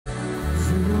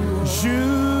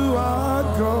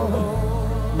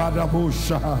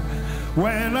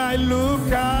When I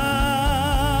look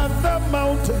at the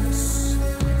mountains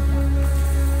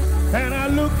and I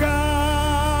look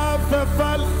at the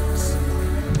valleys,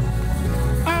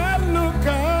 I look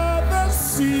at the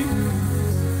sea,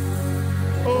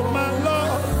 oh my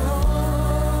Lord,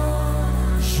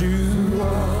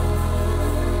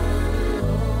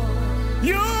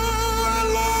 you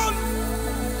alone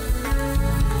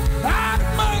are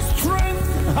my strength,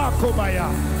 Hakobaya,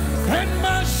 and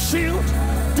my shield.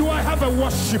 Do I have a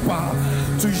worshiper?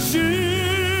 To you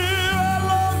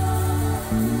alone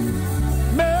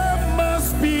may my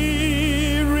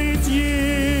spirit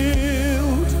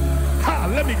yield. Ha,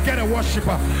 let me get a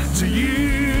worshiper. To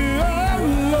you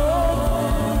alone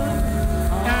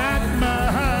at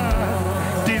my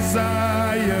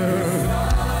desire.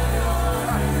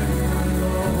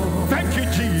 Thank you,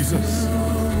 Jesus.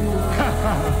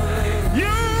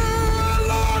 You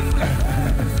alone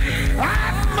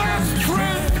at my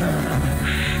strength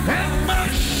and my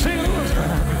shield.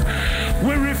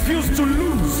 We refuse to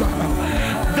lose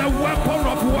the weapon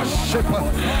of worship.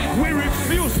 We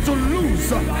refuse to lose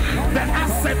the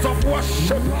asset of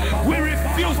worship. We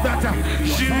refuse that.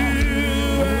 You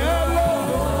alone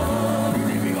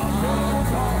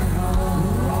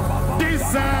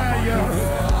desire.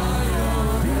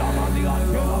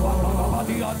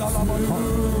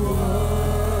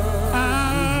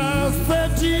 As the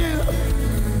deer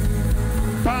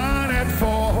panted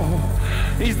for.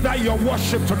 Is that your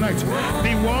worship tonight?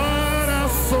 The water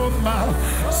so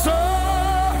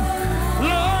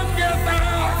long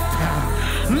after.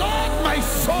 Lord,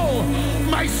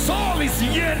 my soul is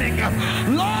yearning.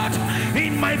 Lord,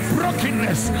 in my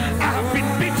brokenness, I have been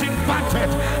beaten,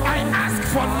 battered. I ask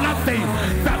for nothing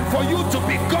than for you to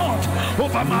be God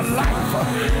over my life.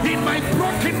 In my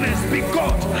brokenness, be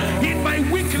God. In my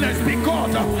weakness, be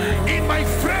God. In my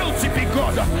frailty, be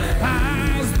God.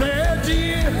 As the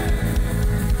deer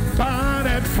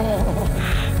panted for.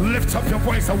 Lift up your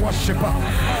voice and worship.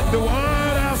 The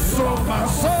water so my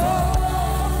soul.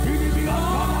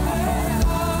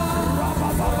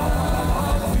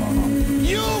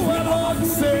 You alone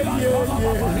say yeah.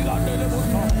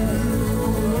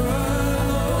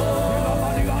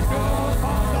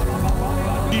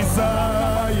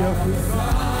 Desire.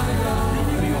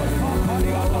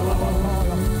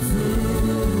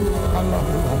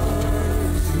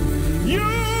 You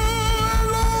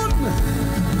alone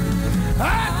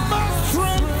at my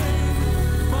strength.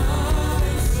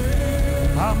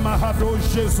 Amahado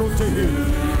Jesote.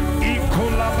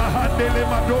 Ikola bahadele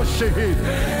madoshe,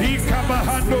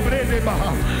 ikabahando brede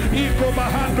baha,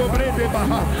 ikobahando brede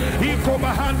baha,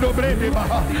 ikobahando brede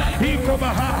baha,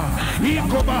 ikobaha,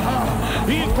 ikobaha,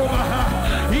 ikobaha,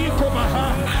 ikobaha,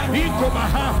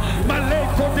 ikobaha,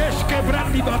 maleko deshke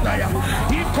brandi badaya,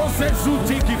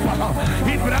 ikosezuti kipaha,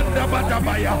 ibranda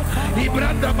badabaya,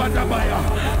 ibranda badabaya,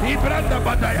 ibranda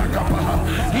badaya kapaha,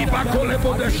 ibakole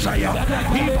bodeshaya,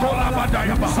 ikola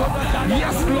badaya baha.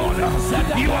 Yes, Lord,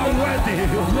 you are worthy.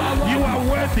 You are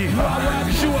worthy.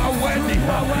 You are worthy.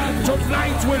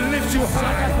 Tonight we lift you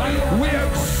high. We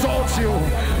exalt you.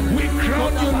 We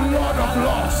crown you Lord of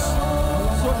Lords.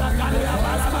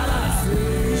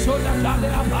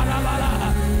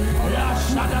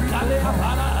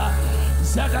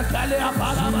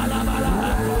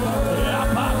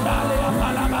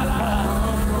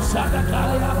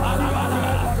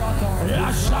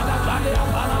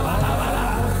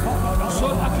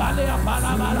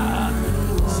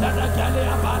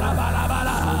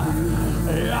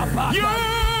 You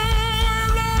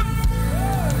alone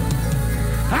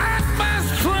have my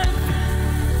strength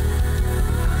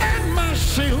and my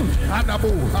shield. And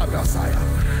Abu Hadasaya.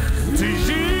 To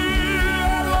you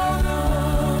alone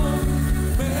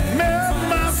may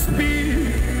my spirit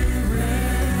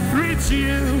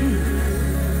yield.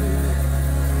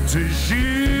 To you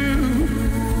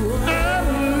alone.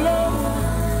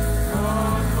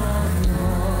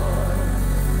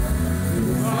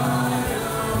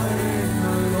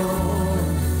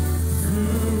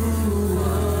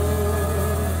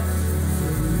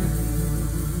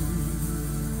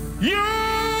 You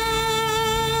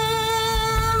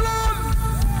alone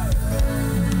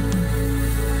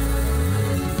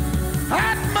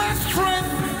had my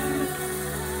strength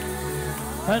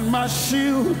and my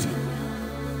shield.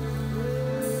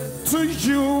 To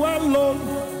you alone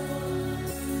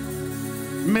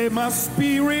may my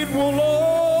spirit will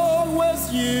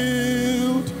always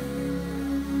yield.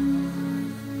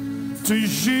 To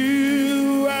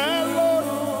you alone.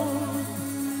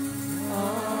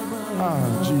 Ah,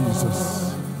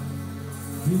 Jesus.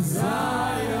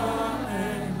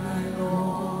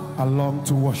 I long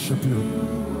to worship you.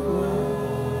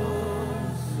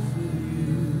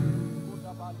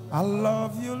 I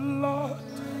love you, Lord,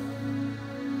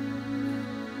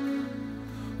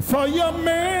 for your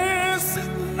mercy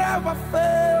never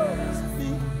fails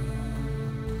me.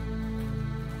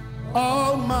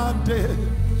 All my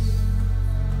days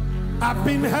I've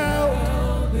been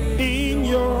held in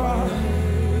your arms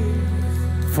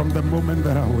from the moment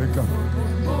that I wake up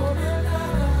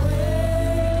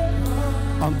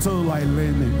until I lay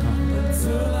me down.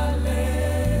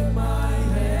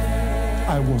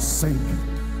 I will sing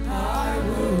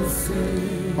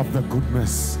of the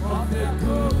goodness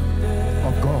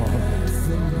of God.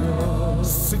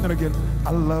 Sing it again.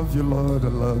 I love you, Lord. I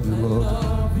love you, Lord.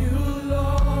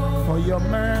 For your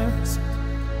mercy.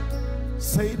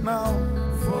 Say it now.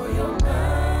 For your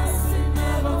mercy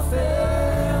never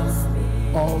fails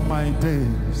me. All my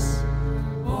days.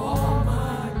 All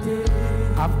my days.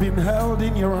 I've been held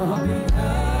in your arms.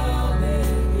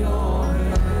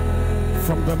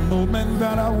 From the moment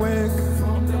that I wake,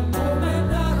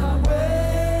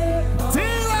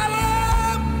 till I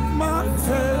lay my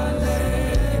head,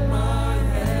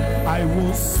 I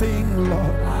will sing,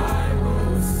 Lord,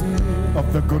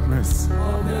 of the goodness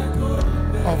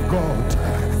of God.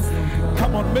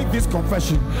 Come on, make this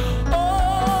confession.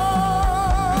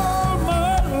 All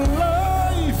my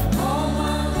life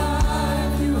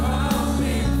you have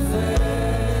been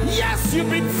faithful. Yes, you've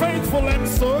been faithful and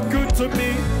so good to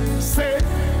me. Say,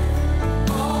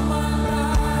 all my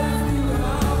life you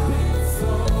have been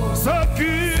so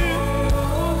good.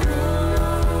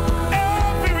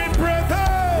 Every breath,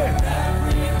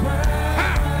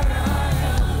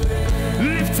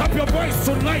 lift up your voice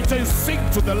tonight and sing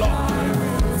to the Lord.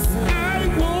 I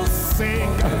will sing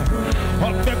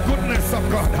of the goodness of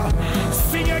God.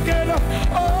 Sing again.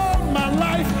 All my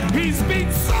life He's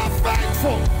been so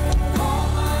faithful.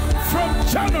 From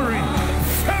January,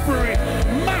 February,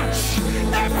 March,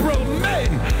 April, May,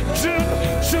 June,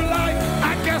 July,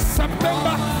 August,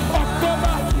 September,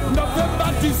 October,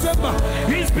 November, December.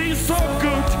 He's been so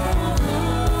good.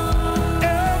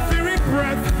 Every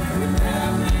breath,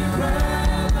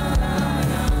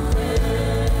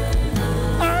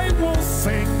 I will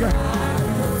sing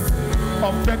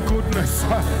of the goodness.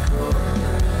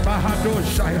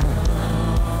 Bahadoshaya.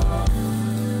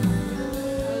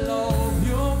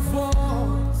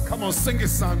 Come on, sing it,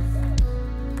 son.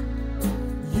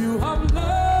 You have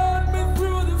led me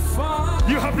through the fire.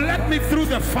 You have led me through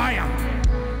the fire.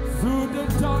 Through the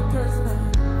darkest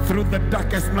night. Through the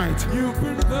darkest night. You've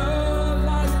been there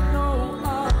like no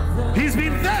other. He's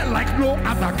been there like no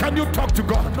other. Can you talk to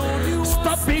God?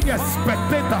 Stop being a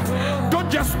spectator. Don't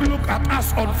just look at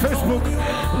us on Facebook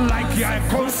like you're a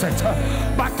concert.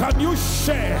 But can you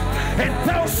share and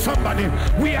tell somebody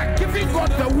we are giving God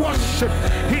the worship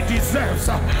He deserves?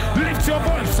 Lift your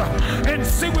voice and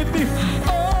sing with me.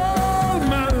 All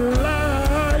my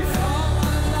life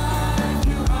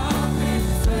you have been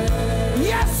faithful.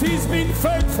 Yes, He's been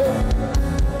faithful.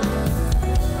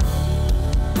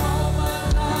 All my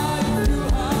life you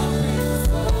have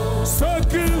been so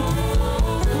good.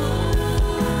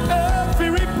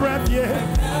 Every breath,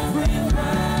 yeah.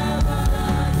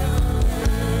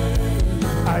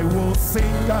 I will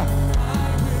sing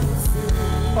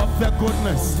of the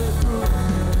goodness.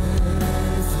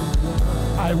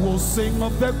 I will sing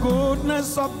of the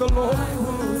goodness of the Lord. I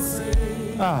will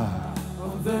sing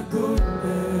of the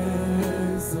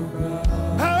goodness of God.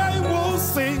 I will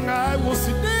sing, I will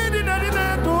sing of the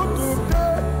goodness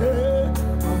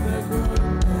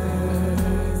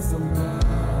of God.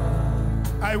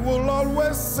 I will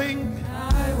always sing.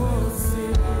 I will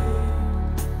sing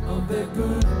of the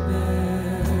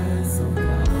goodness of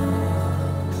God.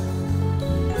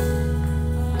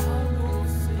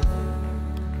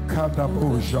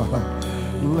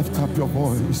 Lift up your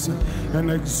voice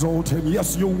and exalt Him.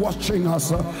 Yes, you're watching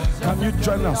us. Can you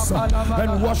join us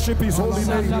and worship His holy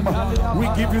name? We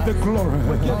give you the glory.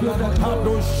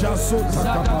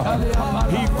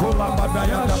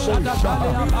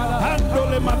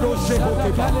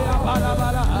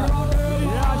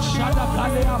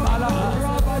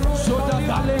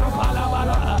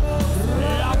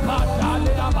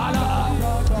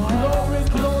 Glory,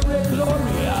 glory,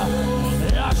 glory.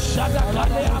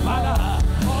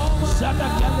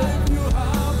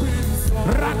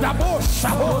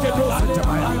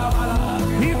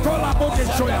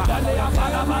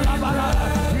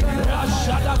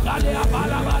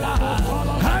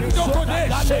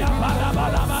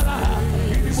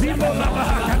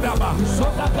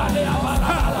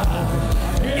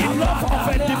 Enough of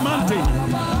the demanding,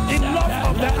 enough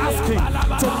of the asking.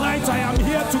 Tonight I am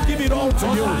here to give it all to to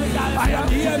you. I am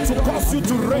here to cause you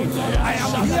to reign. I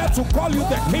am here to call you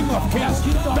the King of Kings,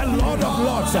 the Lord of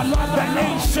Lords, the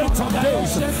Ancient of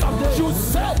Days. You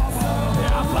said,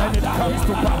 and it comes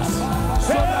to pass.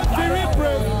 Very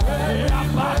brave.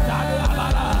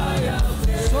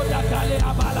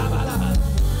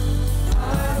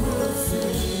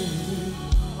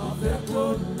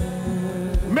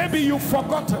 Maybe you've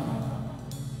forgotten.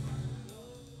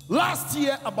 Last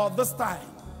year, about this time,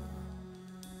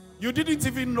 you didn't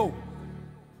even know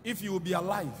if you will be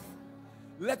alive,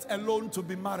 let alone to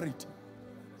be married.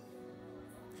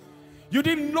 You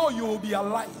didn't know you will be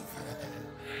alive,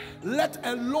 let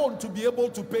alone to be able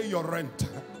to pay your rent.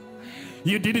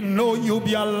 You didn't know you'll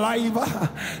be alive,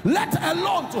 let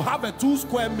alone to have a 2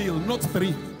 square meal, not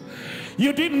 3.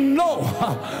 You didn't know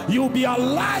you'll be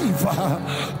alive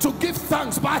to give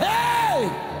thanks, but hey,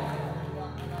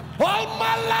 all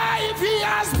my life he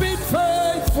has been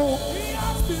faithful. He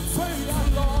has been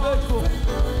faithful.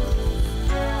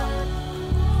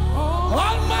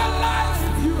 All my life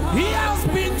he has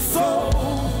been so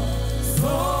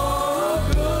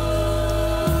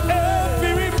good.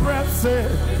 Every breath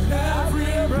said,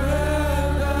 every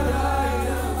breath that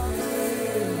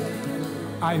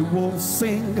I will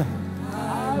sing.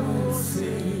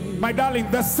 My darling,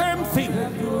 the same thing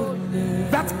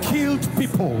that killed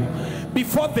people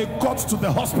before they got to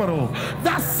the hospital,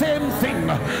 that same thing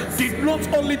did not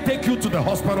only take you to the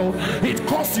hospital, it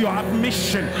cost your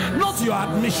admission. Not your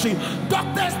admission.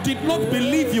 Doctors did not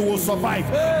believe you will survive,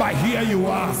 but here you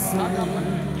are.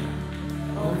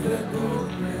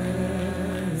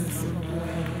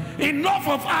 Enough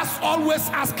of us always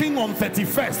asking on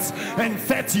 31st and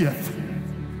 30th.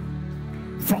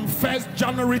 From 1st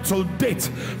January till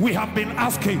date, we have been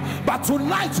asking. But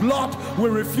tonight, Lord, we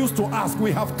refuse to ask.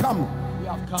 We have come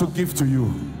to give to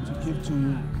you. To give to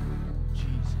you,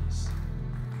 Jesus.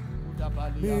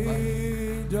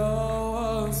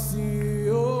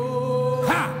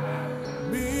 Ha!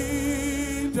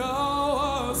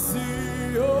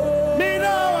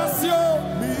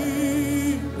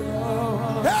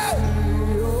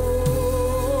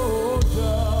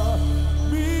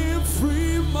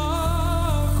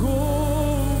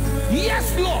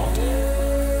 Yes, Lord.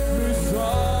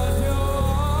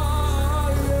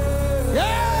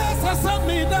 Yes, I said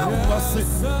me down.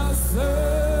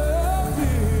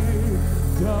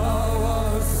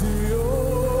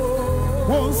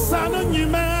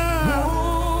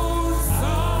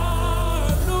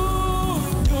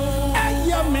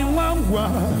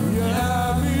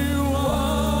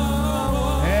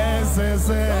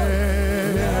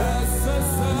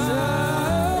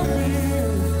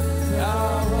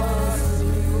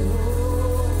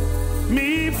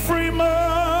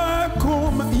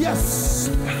 Yes,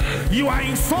 you are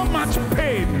in so much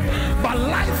pain, but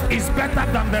life is better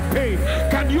than the pain.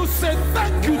 Can you say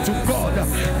thank you to God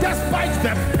despite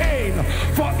the pain?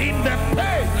 For in the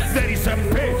pain there is a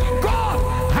pain. God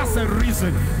has a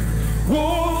reason.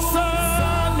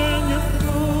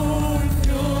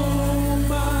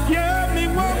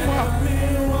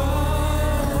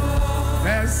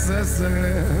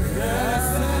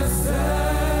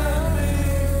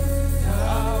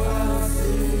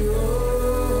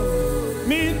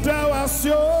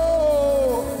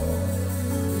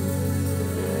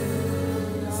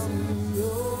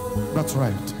 That's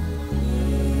right.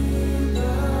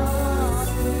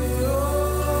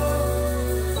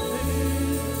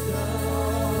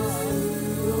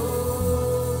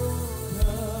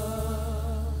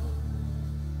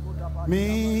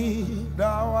 Me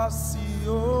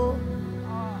dawasio,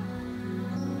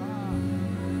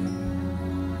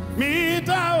 me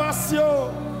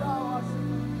dawasio.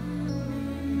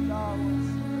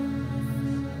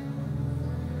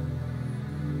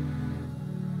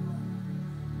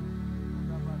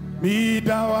 Me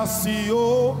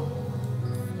dawasio,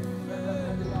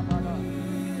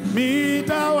 me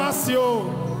dawasio,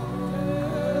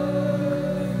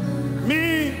 me.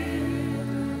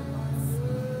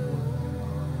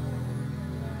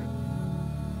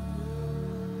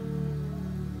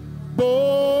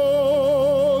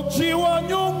 Bojiwa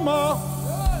nyuma,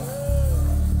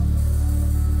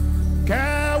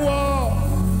 kawa.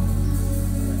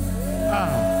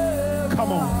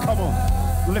 Come on, come on.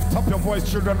 Lift up your voice,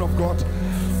 children of God.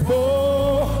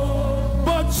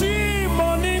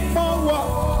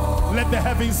 Let the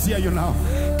heavens hear you now.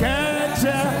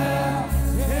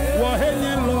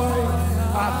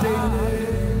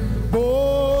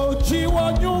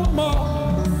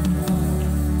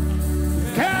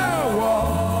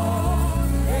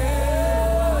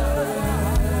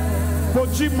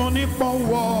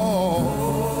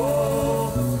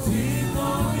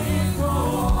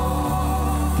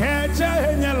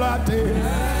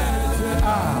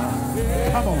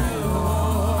 Come on.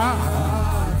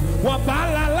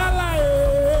 Wabala la la.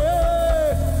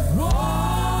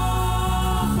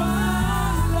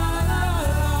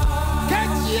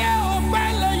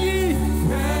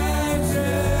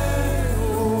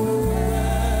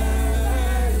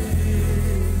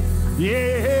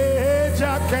 Yeah,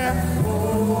 Jacket.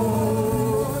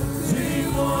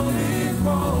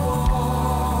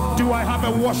 Do I have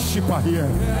a worshiper here?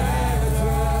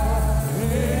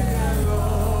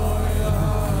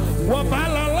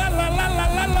 Wabala la la la la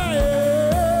la la.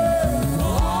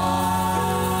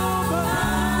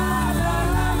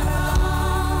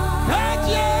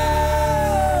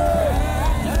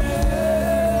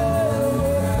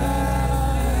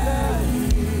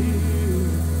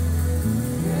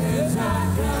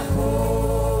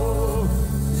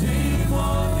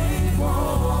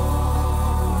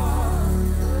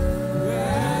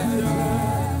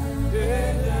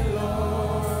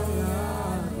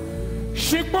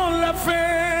 Shikbon la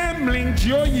family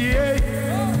joye.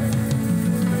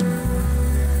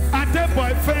 Ade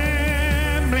boy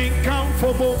family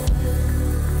comfortable.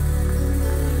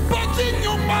 But in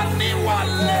your money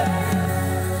wallet.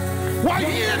 Why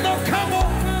you no come on?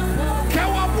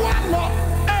 Kawa walo.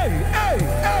 Hey, hey,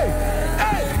 hey,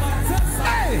 hey,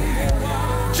 hey.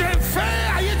 Jefe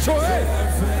ayicho hey.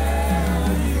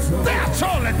 That's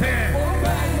all it is.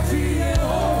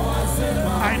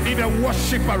 I need a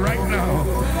worshiper right now.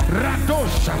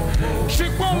 Radosha.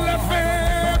 Shikole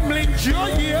family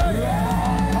joy.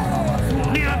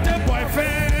 Near the boy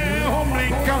family.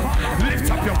 Lift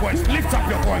up your voice. Lift up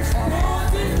your voice.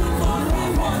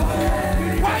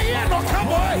 Why you no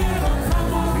come on?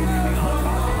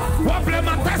 What blame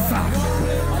Matassa?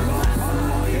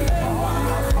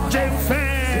 Jefe.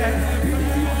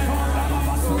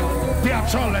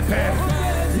 That's all it is.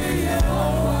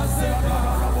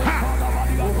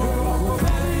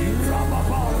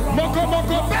 Moko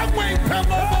moko bangway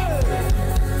pemobo.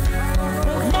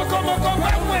 Moko moko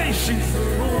bangway she.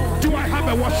 Do I have a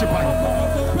worshiper?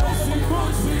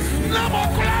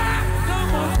 Namokla.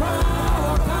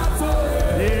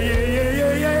 Yeah yeah yeah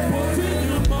yeah yeah.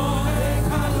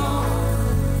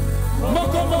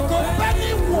 Moko moko bani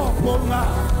wopola.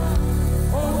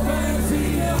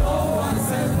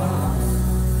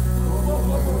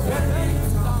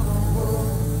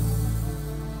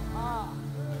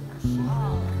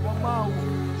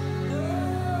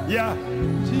 Yeah.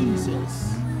 Jesus.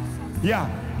 Yeah.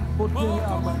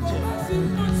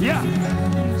 Yeah.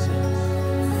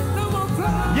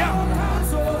 Yeah.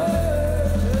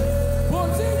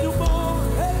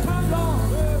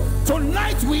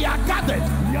 Tonight we are gathered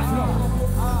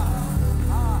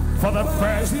for the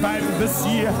first time this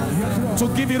year to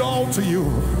give it all to you.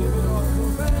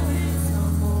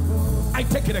 I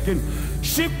take it again.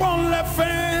 Shipon le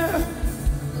fin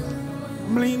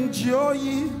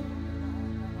mlinjoyi.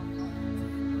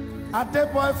 Ade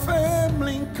boy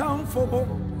family comfortable.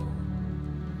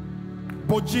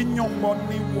 Bojinyo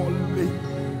money wole.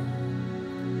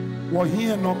 Wo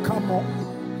here no come on.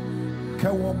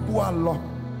 Ke wo bualo.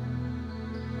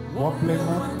 Wo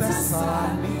blema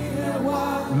tesani.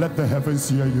 Let the heavens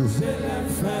hear you.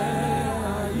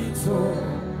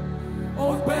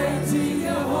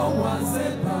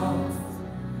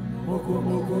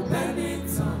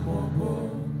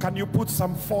 Can you put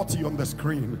some 40 on the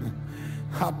screen?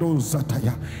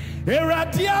 Hadozataya.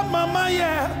 Eradia mama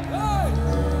ya.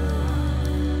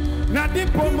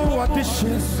 Nadipomo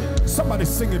wadishes. Somebody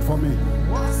sing it for me.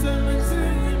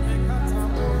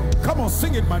 Come on,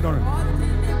 sing it, my daughter.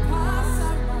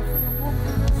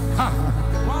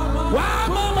 Wa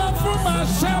mama from my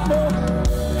shamo.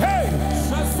 Hey,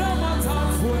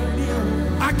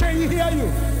 I can hear you.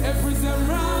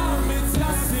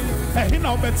 Hey, he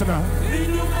now better now.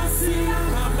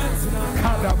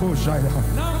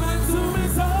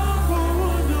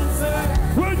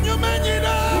 When you mean it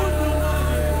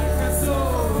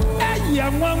hey,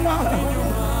 young mama.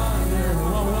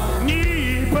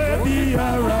 Ni baby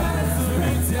ara.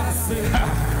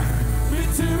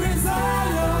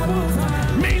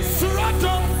 Me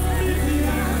surato.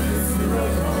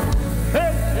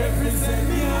 Hey,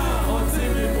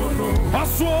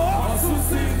 Aswo.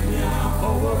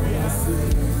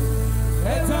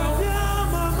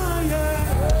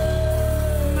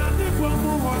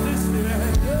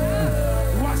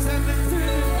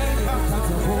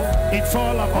 It's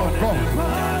all about God.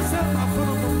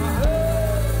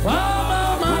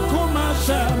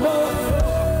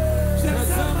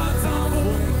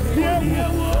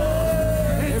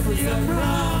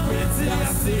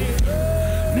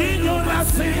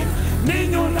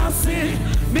 Niño nací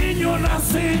Niño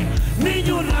nací,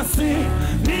 niño nací,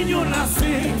 niño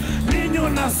nací, niño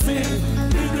nací,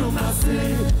 niño nací,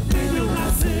 niño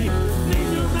nací,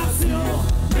 niño nació,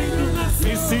 niño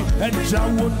nació. Isi eja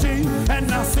woti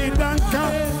enasi danka,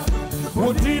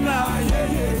 wotina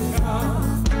yeyeka,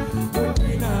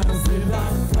 wotina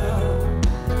sidanka,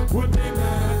 wotina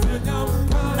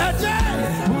sidanka, eja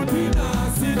wotina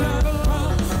sidanka,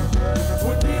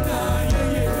 wotina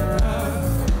yeyeka,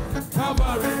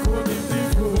 kabare.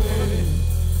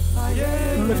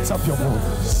 Lift up your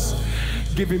voice.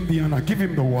 Give him the honor. Give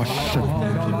him the worship.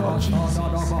 Thank you, Lord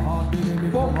Jesus.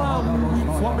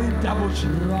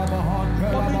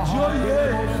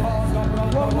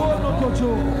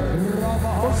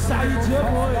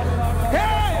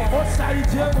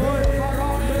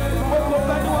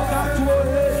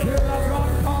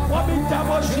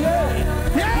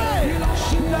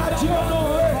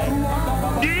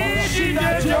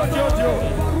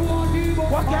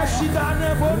 Wakashidane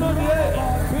bonone,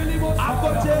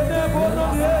 akotene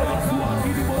bonone,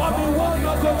 wami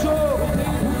wono kocho,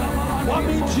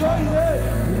 wami joye,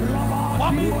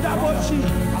 wami daboshi,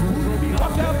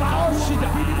 wakema oshida,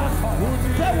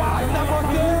 tewa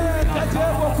damote, kete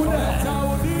bokune,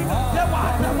 tewa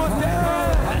damote,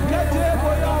 kete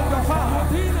boyogafa,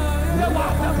 tewa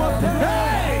damote,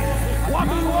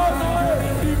 wami wono,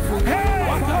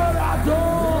 wakarado,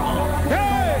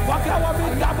 wakawami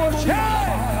daboshi.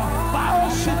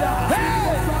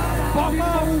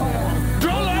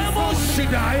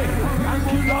 Thank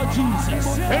you, Lord Jesus.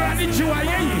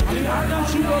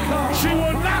 She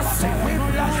will not sing.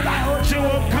 She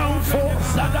will come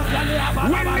forth.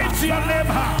 We lift your name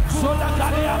high.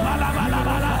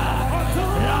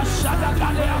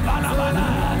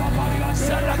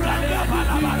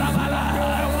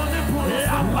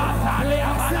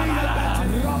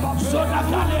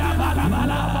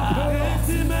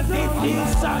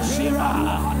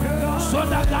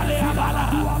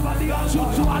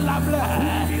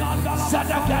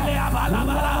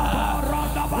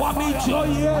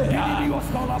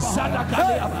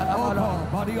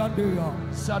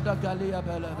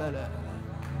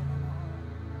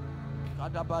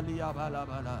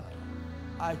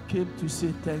 I came to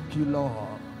say thank you, Lord.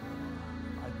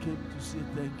 I came to say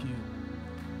thank you.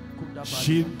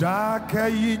 Shidaka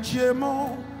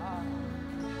yichemo.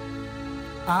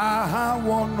 Aha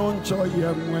wono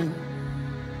choyemwe.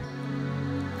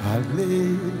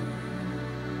 Hallelujah.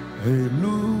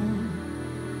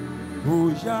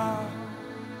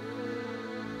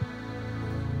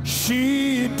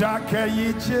 Shidaka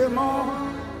yichemo.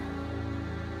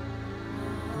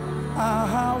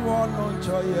 Aha wono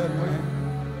choyemwe.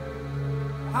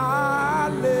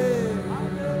 Hallelujah.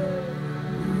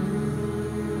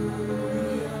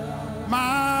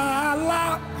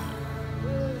 Mala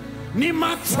ni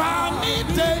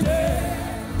maternité,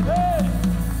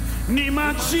 ni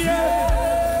matière,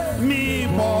 ni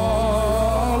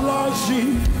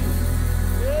biologie,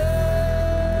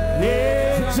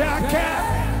 et jacket,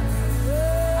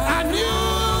 a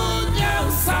new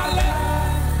salé,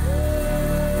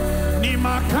 ni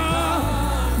macan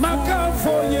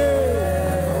foyer,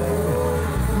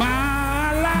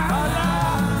 mala,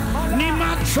 ni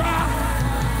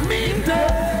maternité.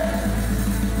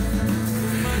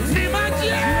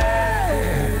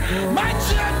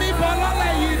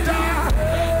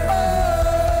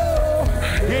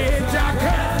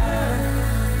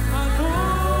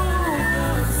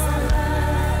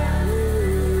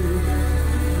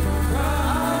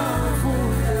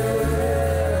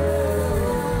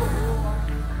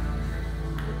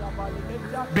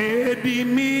 Baby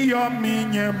mi yo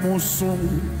minye musum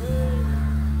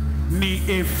ni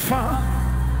efa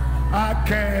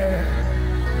ake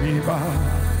mi ba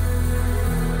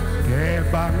ke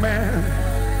ba me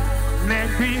ne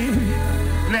bi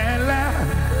lela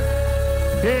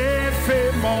efe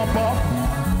mo bo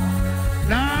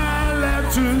na le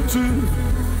tutu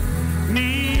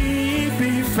ni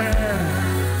bi fe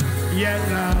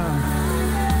yena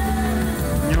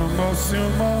nyomo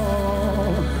sumo.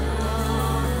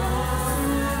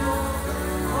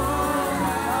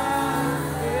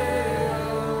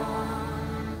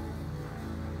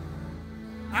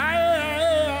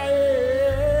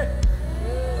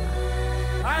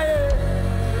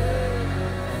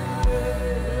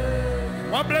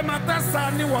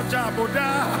 Sani wajaboda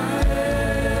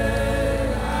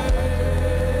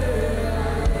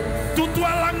tutu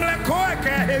alangle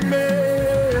koeke heme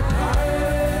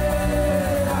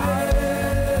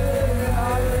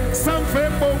sanfe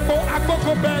bobo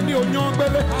akoko beni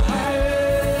onyogbele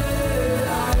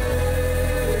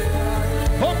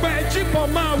ogbe jipo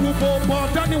ma wu bobo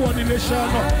dani woni le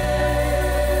shano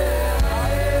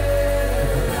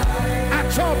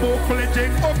trouble,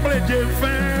 pledging,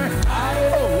 fair.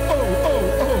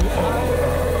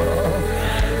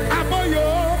 Aboyo,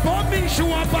 Bobby,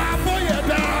 Shuaba,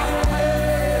 Boyada.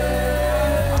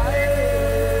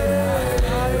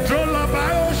 Drola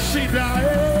Bio Shida.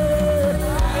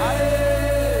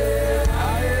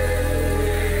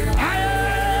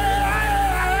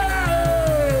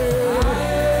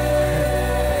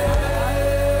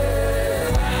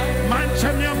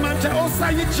 Manchania Mancha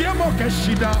Osayi Chiamo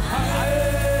Keshida.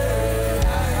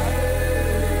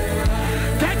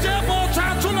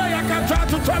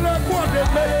 To tell her what they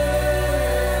made.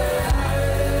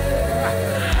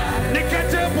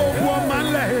 Niketebo woman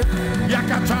lay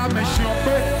Yakata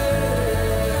Meshope.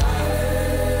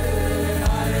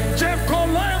 Jeff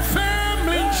Colin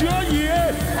family joy.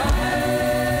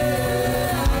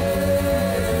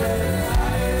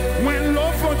 When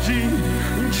love for G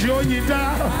joy da.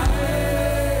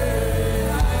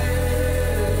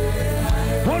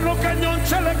 Ono kanyon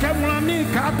chele kemwani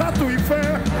kata tu ife.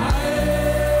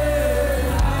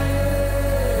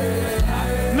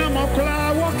 Namokla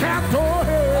wakato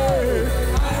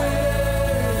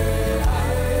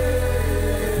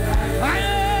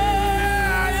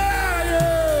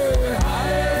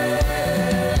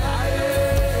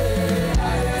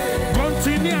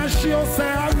continue à chiosser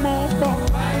à mon bon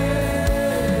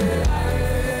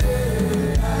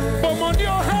pour mon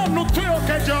Dieu nous tuons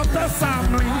que j'entends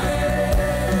samli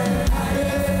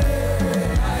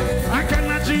I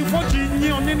cannot give for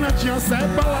Gini on in a chiosser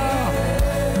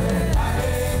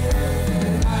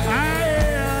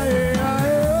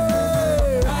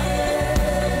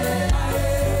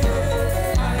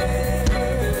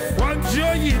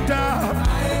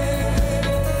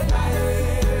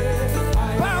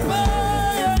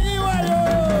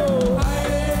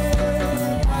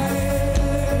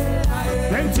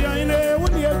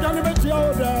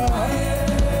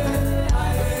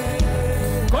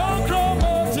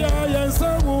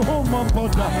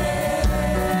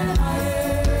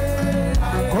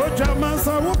Koja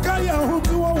mansa ukaya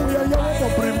hutu wa uya ya wako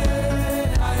prim.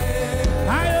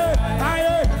 Aye,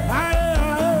 aye, aye,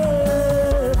 aye.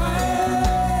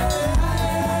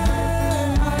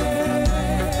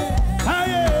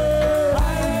 Aye.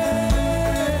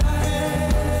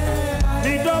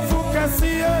 Nidofu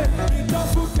kasie.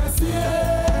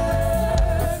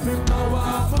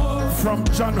 From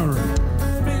January,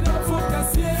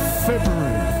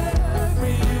 February,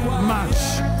 March,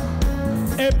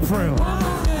 April,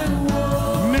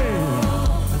 May,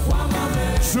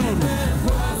 June,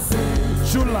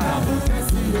 July,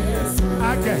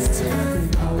 August,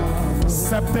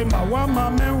 September,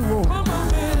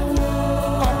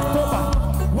 October,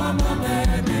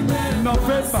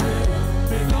 November,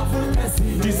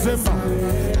 December.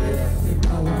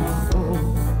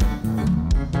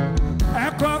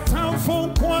 Echo town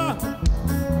phone kwa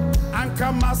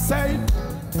Anka Marseille.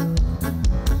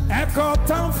 Echo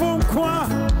town phone kwa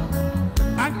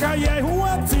Anka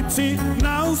Yehua Titi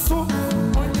Nausu.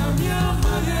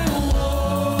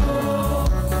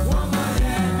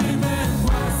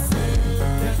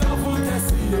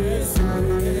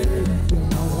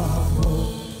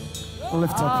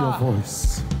 Lift up your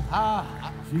voice.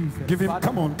 Give him,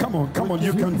 come on,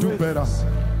 you can do better.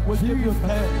 We'll give you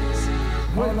thanks.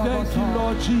 We thank you,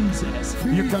 Lord Jesus.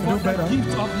 You can do better. The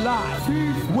gift of life.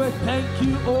 We thank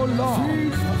you, oh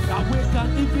Lord, that we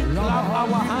can even clap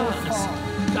our hands,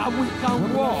 that we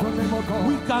can walk,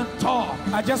 we can talk.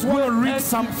 I just want to read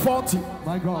Psalm 40.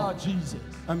 My God, Jesus,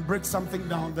 and break something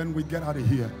down. Then we get out of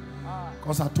here,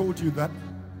 because I told you that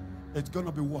it's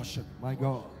gonna be worship. My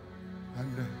God,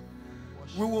 and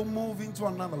we will move into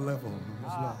another level.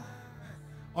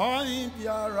 Hallelujah.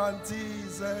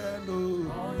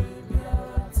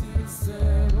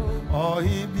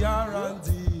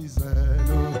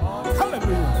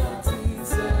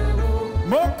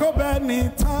 Moko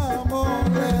benitamo.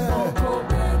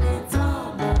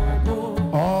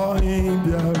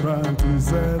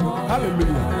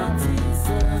 Hallelujah.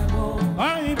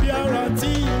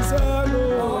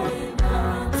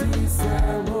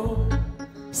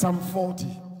 Psalm 40.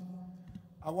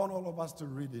 I want all of us to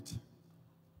read it.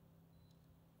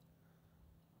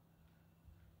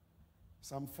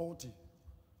 Psalm 40.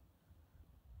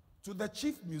 To the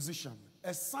chief musician,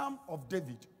 a psalm of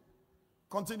David.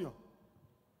 Continue.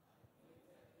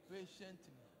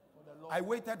 Patiently for the Lord. I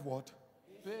waited what?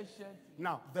 Patiently.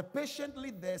 Now, the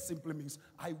patiently there simply means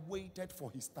I waited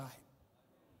for his time,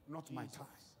 not my time.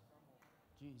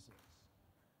 Jesus.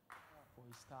 For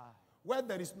his time. Where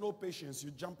there is no patience,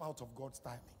 you jump out of God's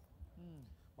timing.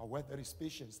 But where there is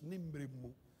patience,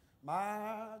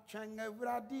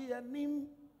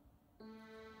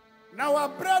 Now a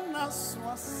brand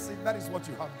that is what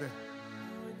you have there.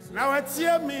 Now it's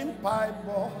here mean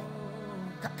Bible.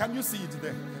 Can you see it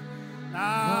there?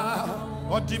 Now,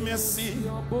 what do you see?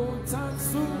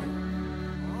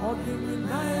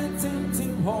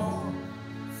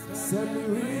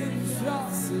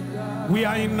 We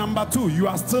are in number 2. You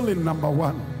are still in number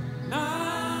 1.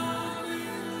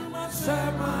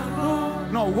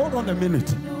 No, hold on a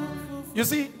minute. You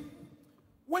see,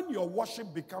 when your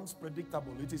worship becomes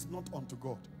predictable, it is not unto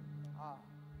God.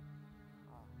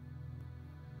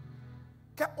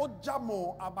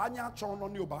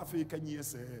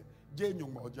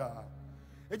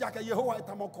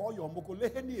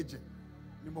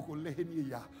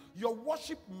 Your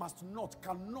worship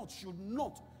should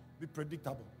not be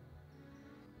predictable.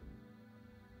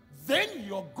 Then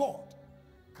your God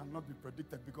cannot be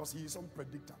predicted because he is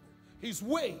unpredictable. His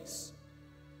ways,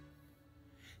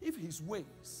 if his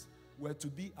ways were to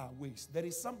be our ways, there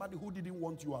is somebody who didn't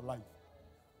want you alive.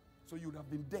 So you would have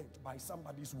been dead by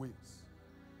somebody's ways.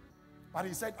 But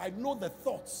he said, I know the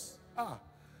thoughts. I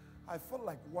feel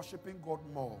like worshiping God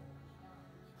more.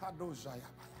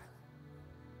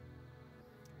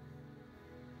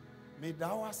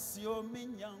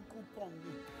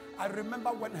 I remember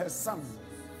when her son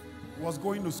was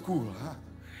going to school.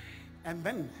 And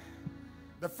then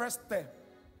the first term,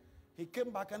 he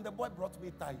came back and the boy brought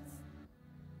me tithe.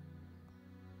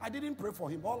 I didn't pray for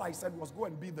him. All I said was, go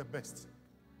and be the best.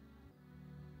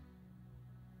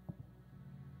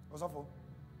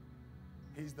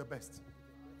 He's the best.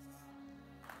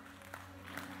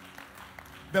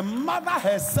 The mother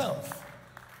herself,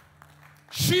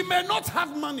 she may not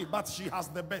have money, but she has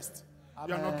the best. Amen.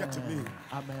 You're not getting me.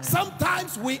 Amen.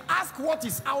 Sometimes we ask what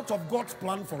is out of God's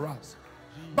plan for us,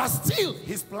 but still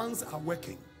his plans are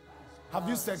working. Have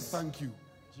you said thank you?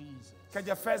 Jesus.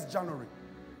 1st January.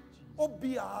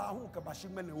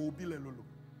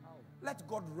 Let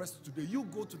God rest today. You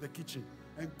go to the kitchen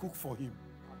and cook for him.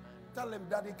 Amen. Tell him,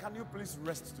 Daddy, can you please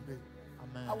rest today?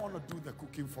 Amen. I want to do the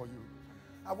cooking for you.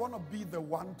 I want to be the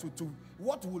one to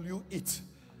what will you eat? Amen.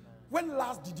 When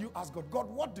last did you ask God, God,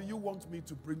 what do you want me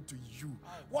to bring to you?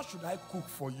 What should I cook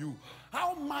for you?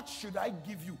 How much should I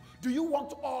give you? Do you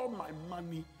want all my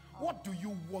money? What do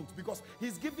you want? Because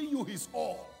he's giving you his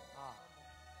all.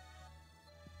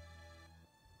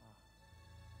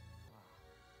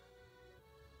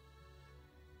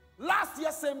 Last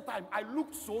year, same time, I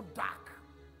looked so dark,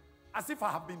 as if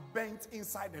I have been burnt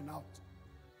inside and out.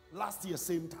 Last year,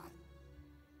 same time.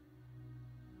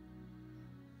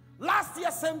 Last year,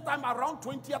 same time, around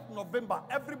 20th November,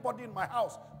 everybody in my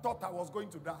house thought I was going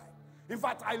to die. In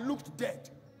fact, I looked dead.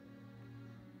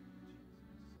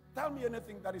 Tell me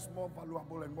anything that is more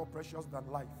valuable and more precious than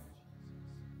life.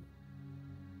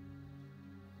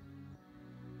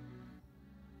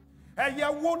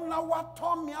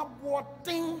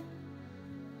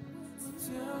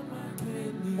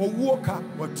 Owoka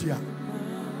watia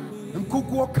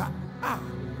nkukuoka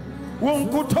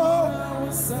wonkuto.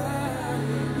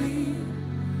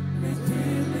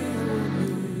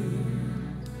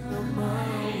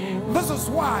 This is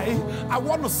why I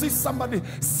want to see somebody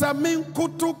samin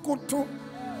kutu kutu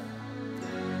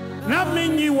na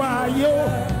minyi wayo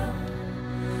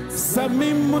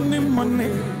samin muni muni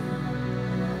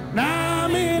na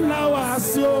mina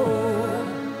wasyo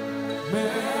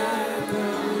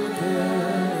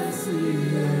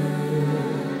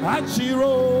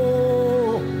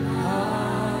Achiro.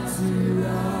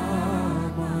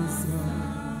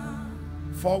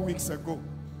 4 weeks ago,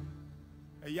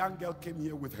 a young girl came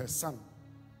here with her son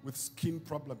with skin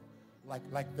problem,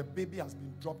 like the baby has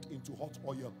been dropped into hot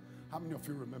oil. How many of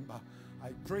you remember? I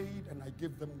prayed and I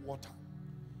gave them water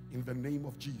in the name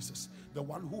of Jesus, the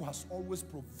one who has always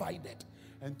provided.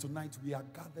 And tonight we are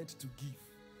gathered to give.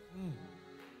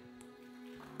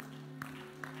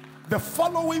 The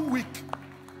following week,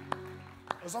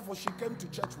 she came to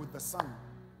church with the son.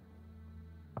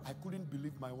 I couldn't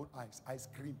believe my own eyes. I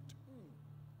screamed.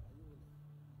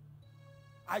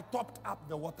 I topped up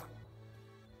the water.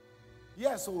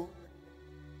 Yeah, so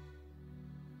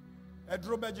I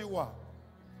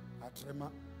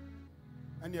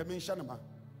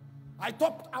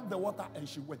topped up the water and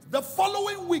she went. The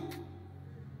following week,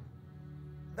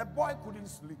 the boy couldn't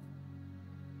sleep.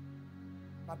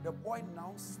 But the boy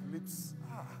now sleeps.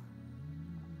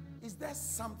 Is there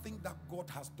something that God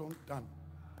has done?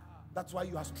 That's why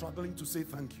you are struggling to say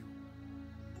thank you.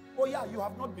 Oh yeah, you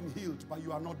have not been healed, but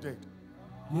you are not dead.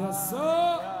 Yes,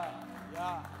 sir.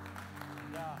 Yeah.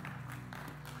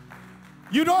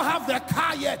 You don't have the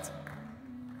car yet,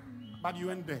 but you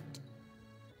ain't dead.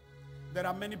 There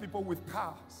are many people with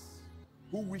cars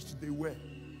who wished they were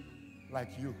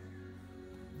like you.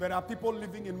 There are people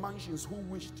living in mansions who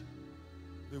wished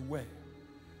they were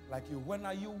like you. When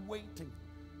are you waiting?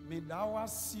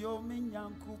 Midawasio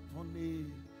minyanku pone.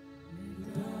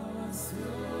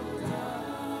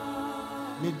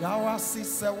 Midawasi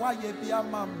sewa yebia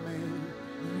mame.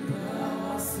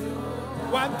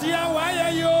 Wadia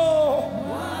waye yo.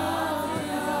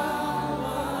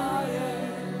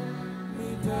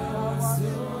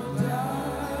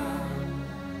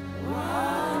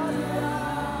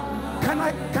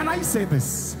 Can I say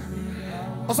this?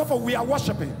 Also, for we are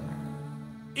worshiping.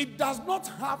 It does not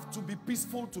have to be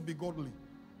peaceful to be godly.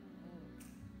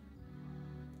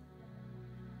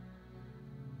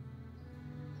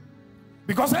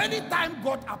 Because anytime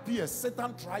God appears,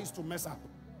 Satan tries to mess up.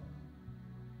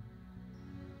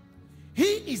 He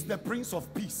is the Prince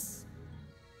of Peace.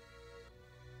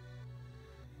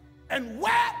 And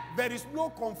where there is no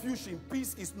confusion,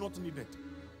 peace is not needed.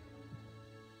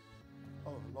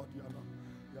 Oh Lord, you are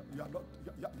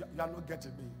not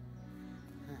getting me.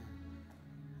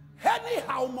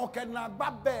 Anyhow,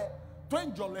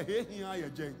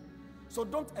 so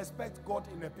don't expect God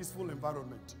in a peaceful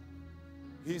environment.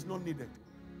 He is not needed.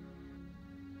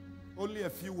 Only a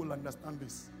few will understand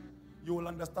this. You will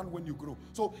understand when you grow.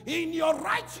 So in your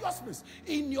righteousness,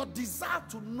 in your desire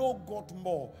to know God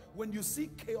more, when you see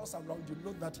chaos around you,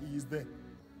 know that He is there.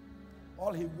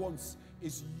 All He wants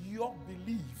is your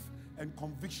belief and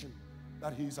conviction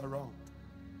that He is around.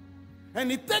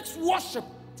 And it takes worship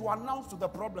to announce to the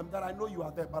problem that I know you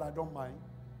are there, but I don't mind.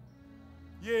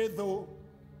 Yea, though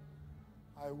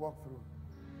I walk through.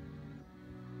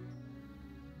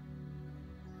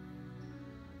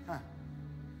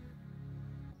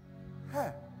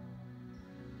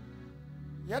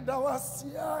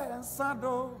 Yadawasia and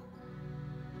Sado.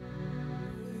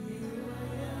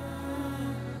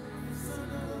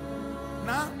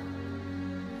 Now,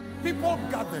 people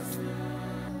gathered.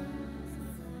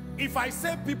 If I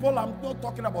say people, I'm not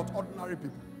talking about ordinary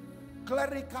people.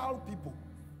 Clerical people.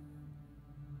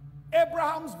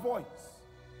 Abraham's voice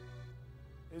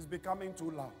is becoming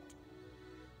too loud.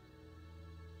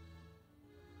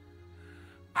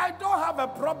 I don't have a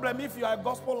problem if you are a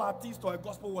gospel artist or a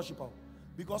gospel worshiper.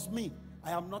 Because me,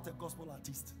 I am not a gospel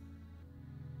artist.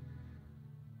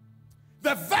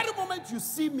 The very moment you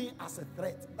see me as a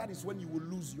threat, that is when you will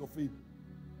lose your faith.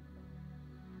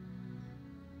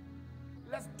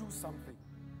 Let's do something.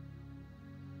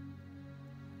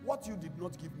 What you did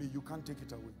not give me, you can't take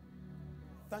it away.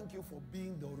 Thank you for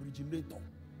being the originator.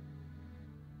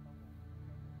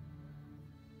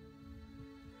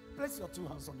 Place your two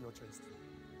hands on your chest.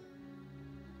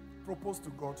 Propose to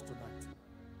God tonight.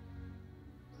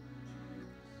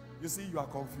 You see, you are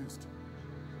confused.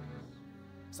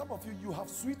 Some of you, you have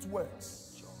sweet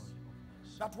words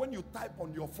that when you type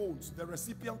on your phones, the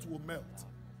recipient will melt.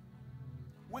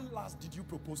 When last did you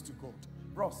propose to God?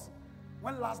 Bros,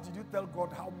 when last did you tell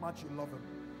God how much you love Him?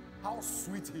 How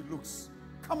sweet He looks?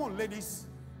 Come on, ladies.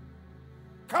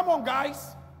 Come on,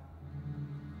 guys.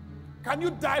 Can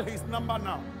you dial His number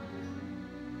now?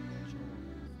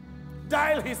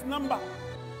 Dial His number.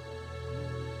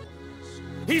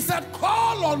 He said,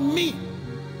 call on me.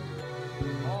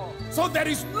 So there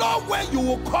is no way you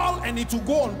will call and it will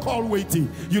go on call waiting.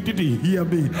 You didn't hear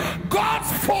me.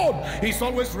 God's phone is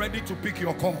always ready to pick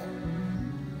your call.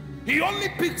 He only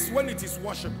picks when it is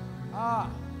worship.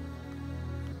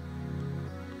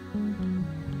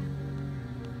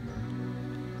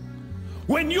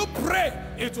 When you pray,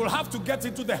 it will have to get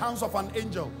into the hands of an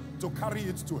angel to carry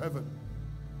it to heaven.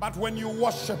 But when you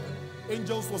worship,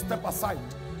 angels will step aside,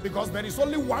 because there is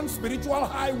only one spiritual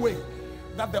highway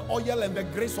that the oil and the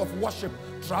grace of worship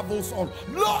travels on.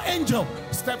 No angel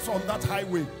steps on that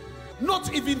highway,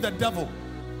 not even the devil.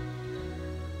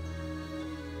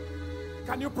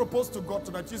 Can you propose to God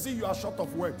tonight? You see, you are short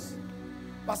of words,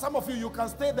 but some of you, you can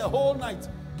stay the whole night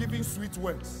giving sweet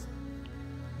words.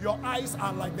 Your eyes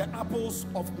are like the apples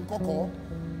of Nkoko.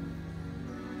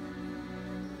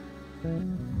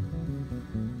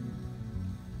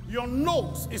 Your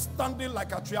nose is standing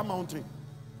like a tree mountain.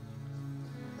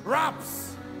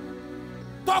 Raps.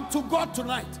 Talk to God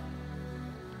tonight.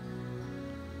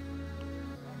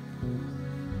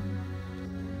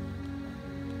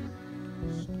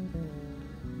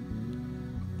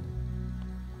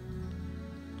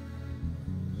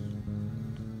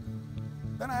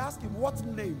 Then I asked him, what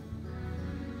name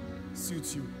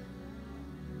suits you?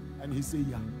 And he said,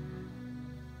 yeah.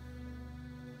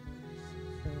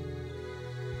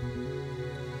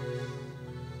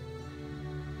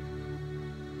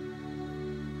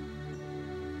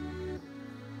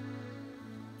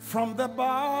 From the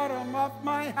bottom of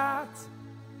my heart,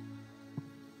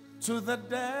 To the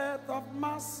depth of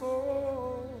my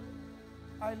soul,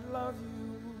 I love you.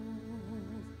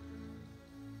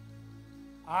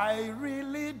 I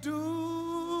really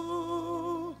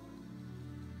do.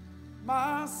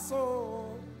 My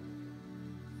soul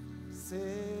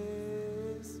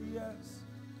says yes.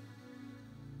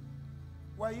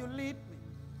 Where you lead me,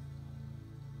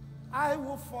 I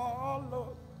will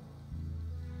follow.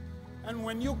 And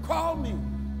when you call me,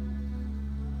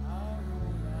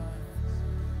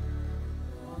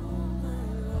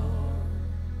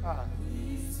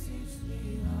 please teach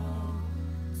me how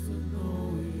to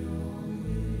know your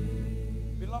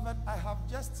way. Beloved, I have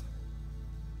just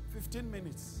 15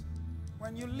 minutes.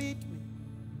 When you lead me,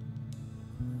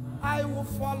 I will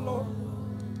follow.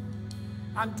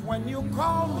 And when you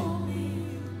call me,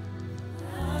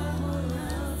 I will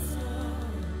answer.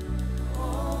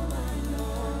 Oh my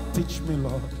Lord, teach me,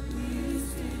 Lord.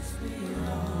 Please teach me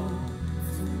how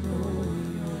to know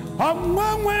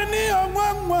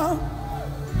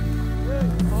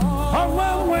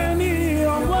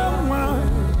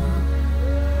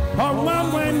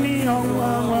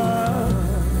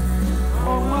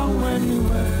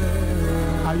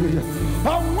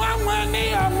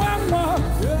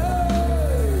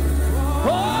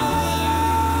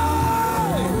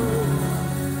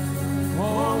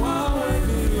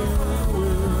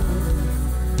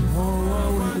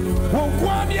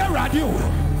your radio.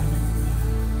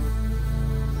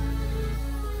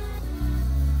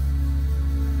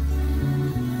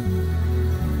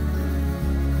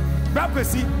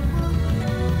 Rapesi,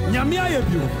 Nyamia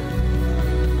Yebu,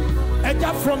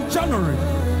 Eja from January.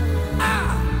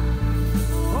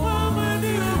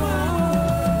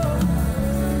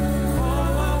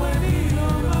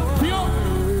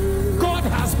 God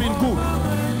has been good.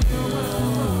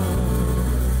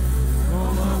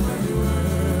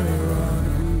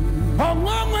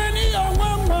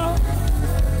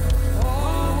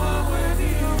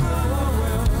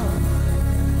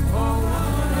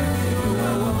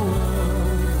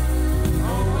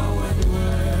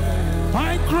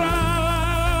 I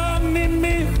cry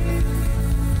me,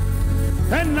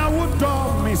 and I would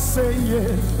dog me say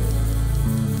yeah.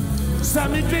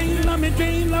 Sammy dream, let me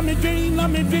dream, let me dream, let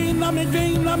me dream, let me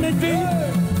dream, let me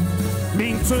dream.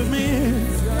 Mean to me,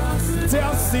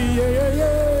 tell see yeah,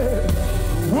 yeah.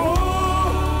 Whoa.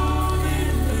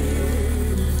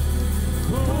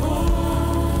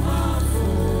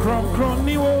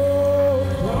 Crony wo,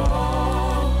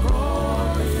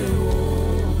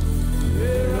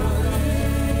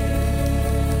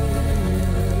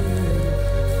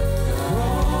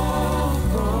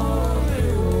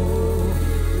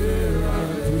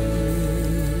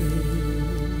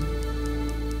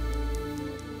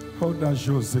 Hoda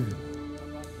Jose,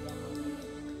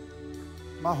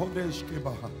 Mahodesh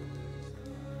Kebaha.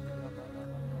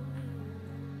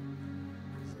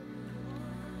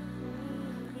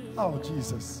 Oh,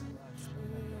 Jesus.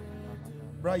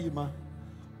 Brahima.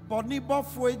 Boni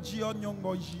bofwe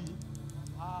jionyongoji.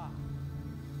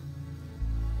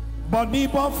 Boni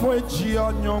bofwe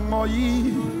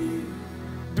jionyongoyi.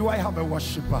 Do I have a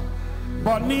worshiper?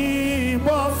 Boni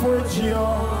bofwe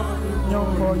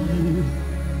jionyongoyi.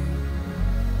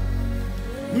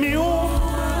 Miu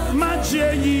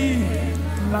majeyi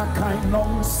na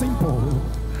kainon simple.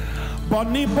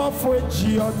 Boni bofwe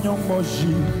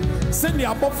jionyongoji. Send the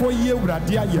above for ye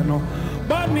radia yeno.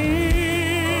 Bani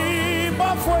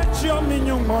bafwe chio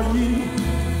minyongoyi.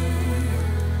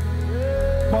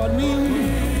 Bani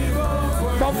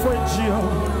bafwe chio.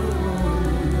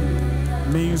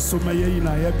 Me sumeye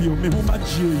ina yebio me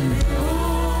humaji.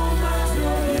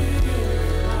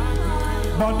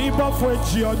 Bani bafwe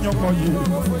chio nyongoyi.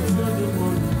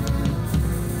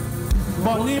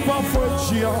 Bani bafwe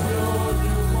chio.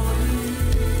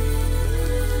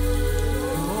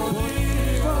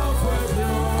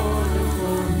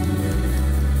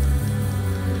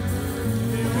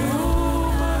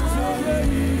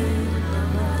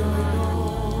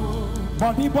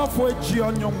 Bani bafwe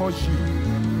chio nyongoji.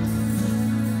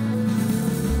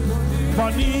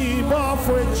 Bani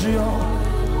bafwe chio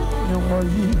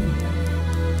nyongoji.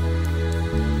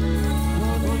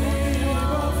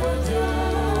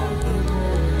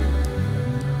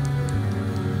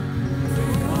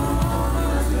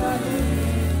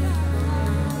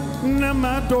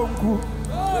 Namadongu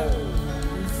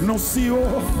no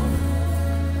sio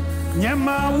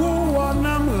nyama wuwa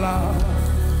namla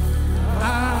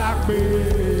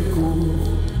akbeko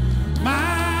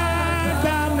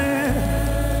madane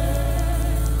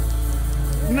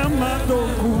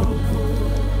namadongu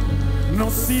no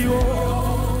sio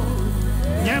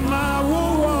nyama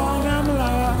wuwa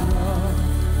namla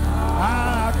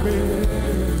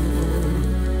akbeko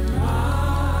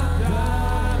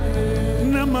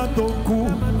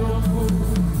madoku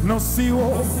no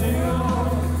siwo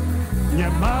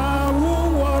nyama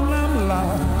wonamla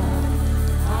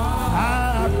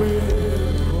abe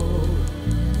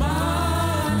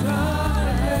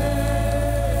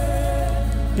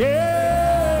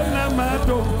na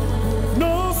mado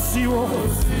no siwo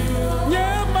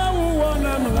nyama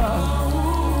wonamla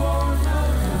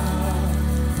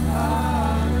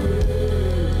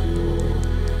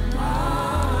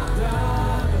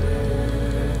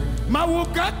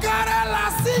Mawukakara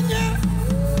sinya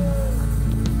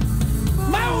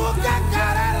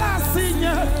Mawukakara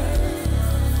sinya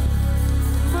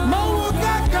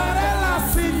Mawukakara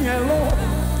sinya lo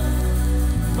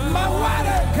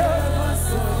Mawareke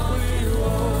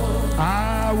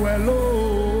Awelo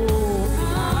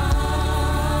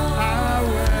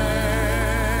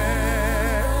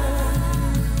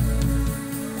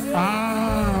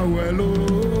Awelo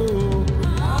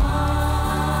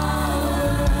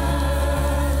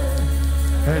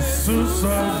Jesus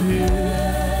of ye,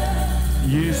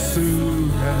 Yesu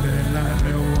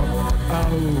Halenanewa,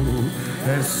 oh,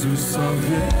 Jesus of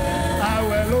ye,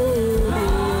 awelo,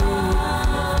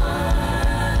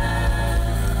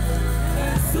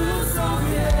 Jesus of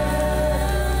ye,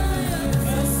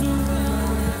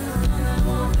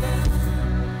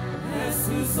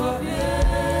 Jesus of ye.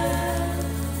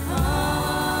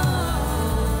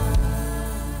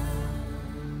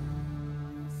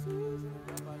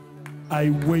 I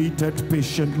waited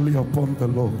patiently upon the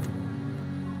Lord.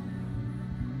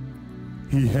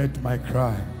 He heard my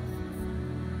cry,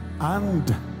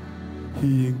 and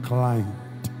he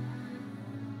inclined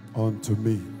unto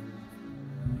me.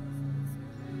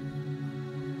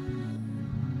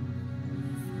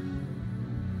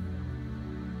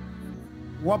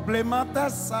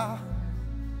 Wablematasa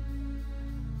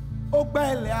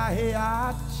obele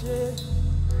aheache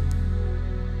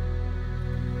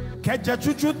Keje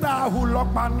chuchuta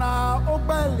hulopana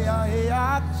obele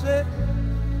aheache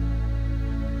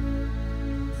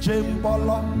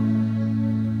Jimbolo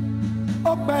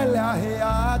obele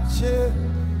aheache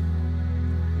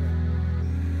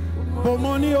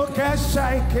Bomoni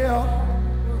okesha ikeo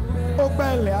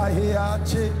obele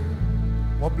aheache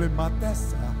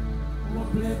Wablematasa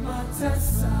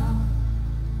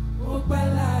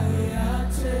obele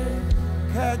aheache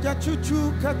Keje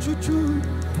chuchu kachuchu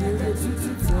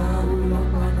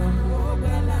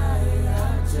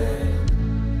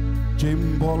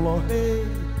Jimbolo hey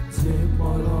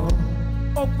Jimbolo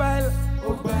Obel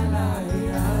Obela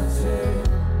yache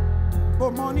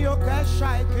Bomoni okesha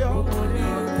ikeo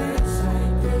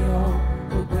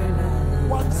Obela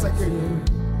once again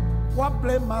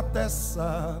Wablematesa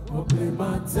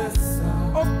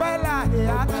Obela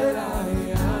yache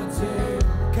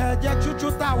Keje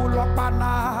chuchuta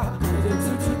ulopana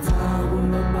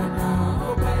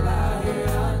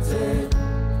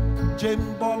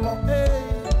Jimbolo hey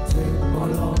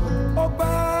Jimbolo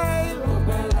Obey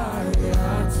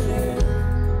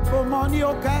Bomoni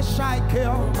okesha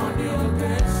ikeo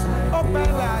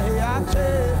Obela yache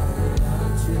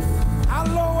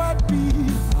Hallowed be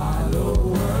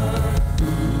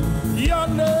your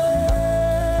name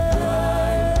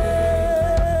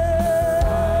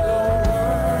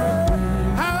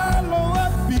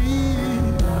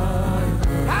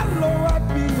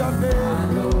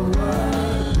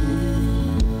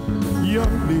Your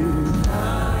name,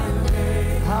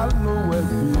 hallowed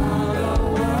be.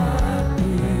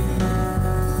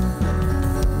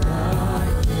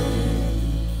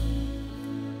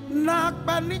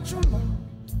 Nakbanichula,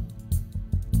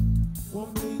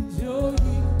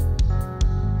 wominjoyi,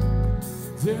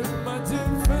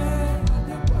 jemajife,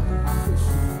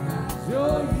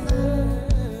 joyi,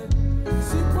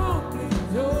 sipomli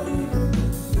joyi,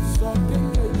 shocking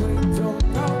away to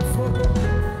come for.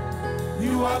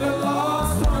 You are the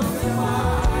lost one in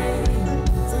mine,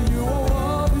 so you are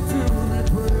worthy to be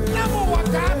praised. Namo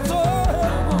wakato,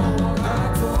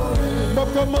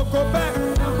 moko moko be,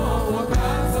 namo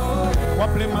wakato,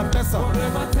 waple matesa,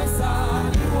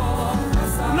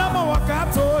 namo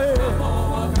wakato,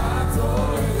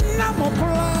 namo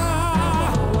pla,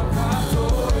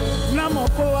 namo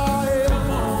pla,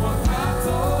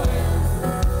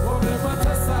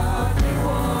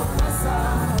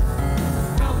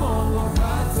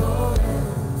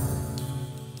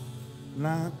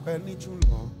 na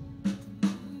penichulo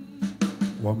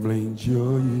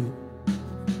wamlenjoyi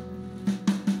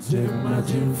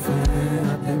jemajimfe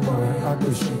atebo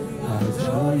adoshi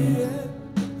ajoyi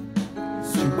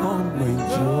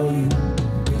sibomlenjoyi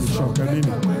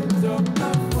ishokanini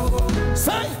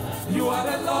say you are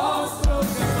the lost of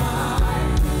the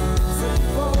mind say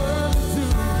for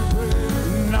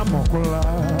to Namokula.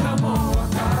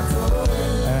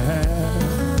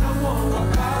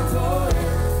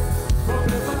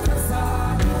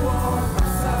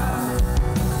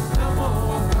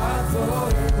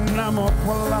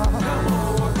 Namokola.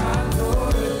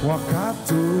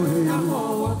 Wakatoi.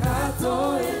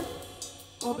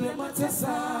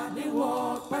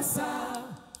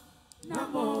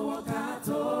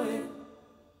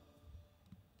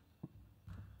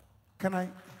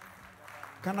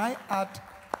 Can I add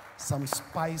some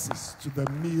spices to the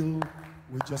meal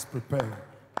we just prepared?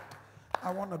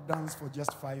 I want to dance for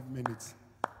just 5 minutes.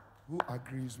 Who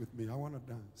agrees with me? I want to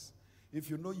dance. If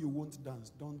you know you won't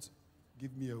dance, don't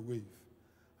give me a wave.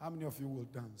 How many of you will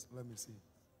dance? Let me see.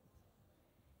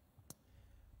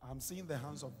 I'm seeing the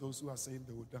hands of those who are saying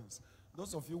they will dance.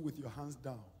 Those of you with your hands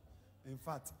down, in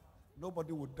fact,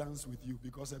 nobody will dance with you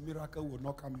because a miracle will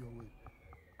not come your way.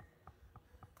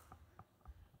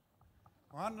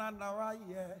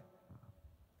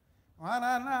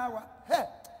 Hey,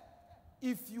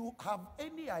 if you have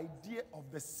any idea of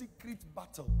the secret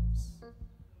battles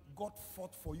God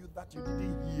fought for you that you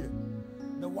didn't hear,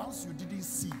 the ones you didn't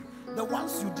see, the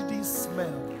ones you didn't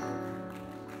smell,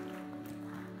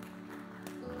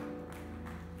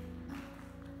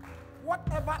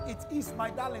 whatever it is, my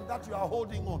darling, that you are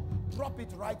holding on, drop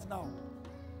it right now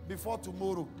before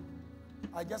tomorrow.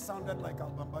 I just sounded like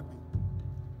Al-Bambagbi,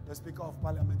 the Speaker of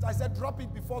Parliament. I said drop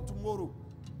it before tomorrow.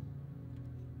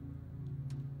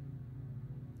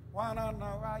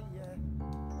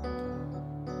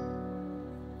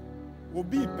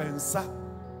 Obi pensa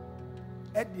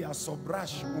edia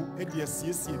sobrash edia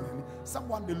CC.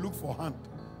 Someone they look for hand,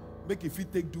 make if you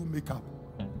take do makeup,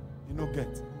 you know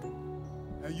get.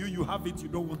 And you have it, you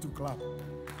don't want to clap.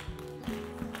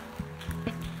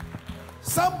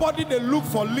 Somebody they look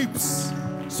for lips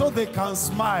so they can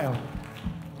smile.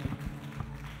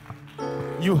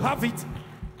 You have it.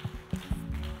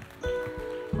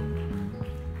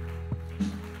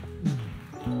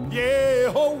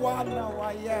 Yeah, oh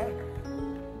wana yeah.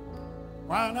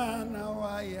 Wana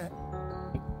na yeah.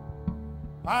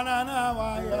 Wana na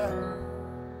yeah.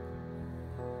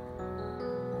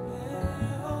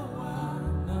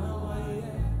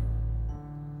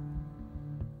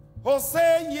 Oh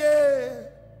say yeah.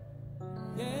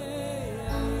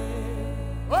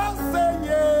 Oh say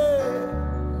yeah.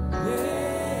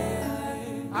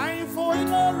 I ain't for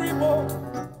no remote.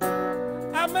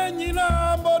 Amen you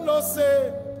know no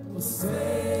say.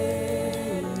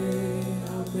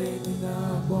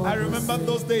 I remember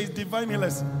those days,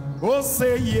 Divineless. Oh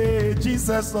say yeah,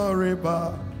 Jesus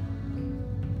Oriba.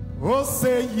 Oh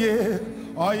say yeah,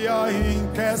 oh yeah in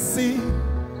Kessi.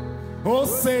 Oh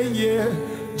say yeah,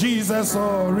 Jesus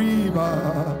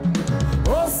Oriba.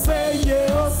 Oh say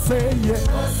yeah,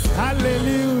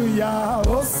 hallelujah.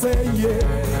 Oh say yeah,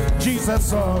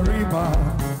 Jesus Oriba.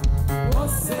 Oh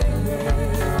say yeah,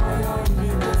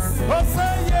 oh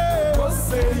say yeah, oh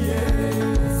say yeah.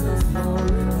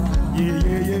 Yeah,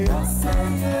 yeah, yeah. Oh say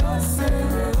yeah, oh say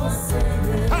yeah, oh say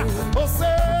yeah. Ha! Oh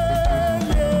say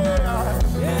yeah,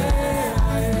 yeah.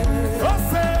 Oh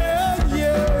say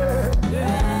yeah.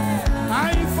 I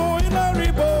for in a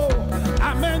ribo.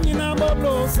 Amen in a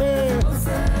bolo say.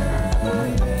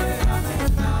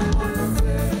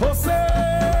 Oh say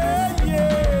yeah.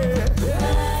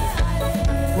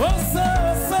 Oh say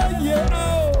yeah.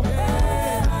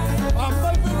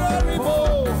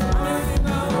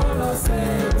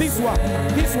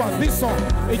 This song,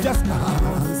 it just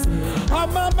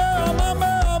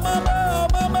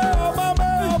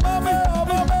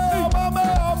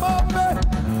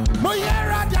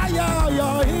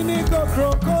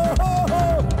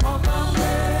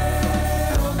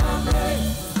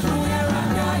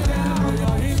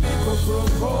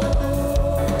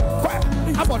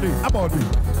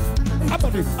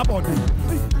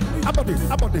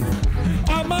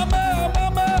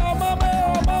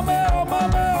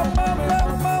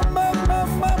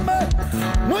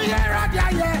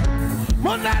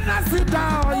sit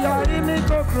down, you're in the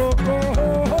cocoa.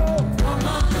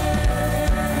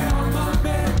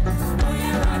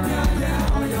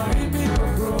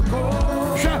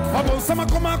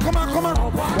 Come on.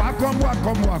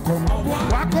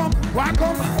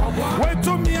 Welcome. Wait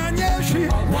to me and yeshi.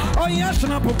 Oh yes,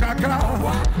 na pukakra.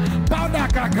 Powder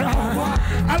kakra.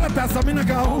 Alata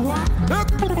saminaka.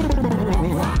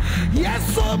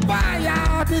 Yes, so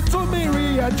baya. The to me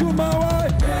ria jumawa.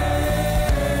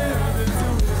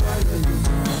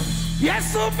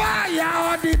 Yes, so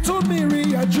baya. The to me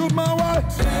ria jumawa.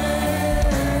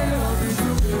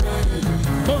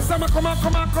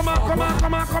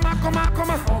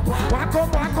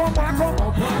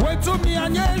 Wait to me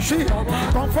and Yeshi.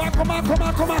 Come.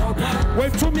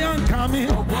 Wait to me and Kami.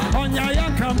 Onyaya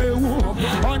Kamewu.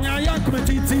 Onyaya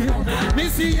Kmetiti.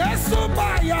 Missy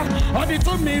Esubaya. Odi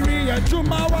to me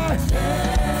Jumawa.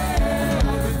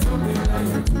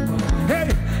 Hey,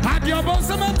 at your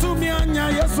bosom to me and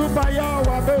Yesubaya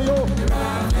Wabeyo.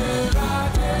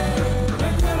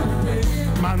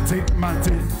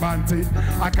 Manti,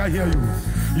 I can hear you.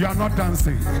 You are not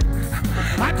dancing.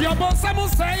 At your bosom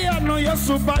say, I know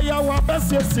Yesubaya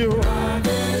Wabesio.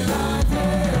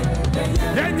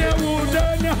 Yanya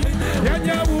Wudenya,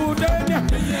 Yanya Wudenya,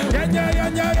 Yanya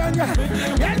Wudenya,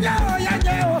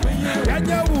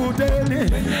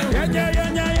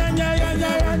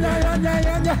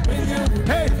 Yanya.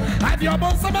 Hey, at your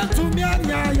bosom to me and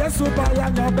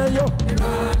Yesubaya Wabeyo.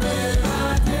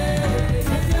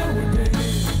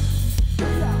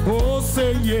 Oh,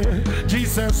 say yeah,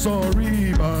 Jesus,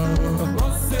 sorry,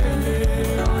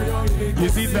 you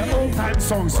see, the old time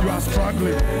songs you are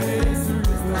struggling.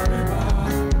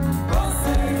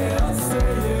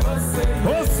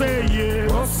 Oh, say yeah,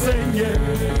 oh, say yeah.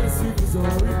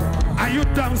 Are you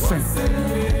dancing?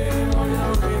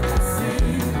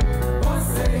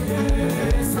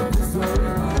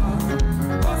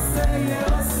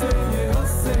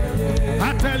 I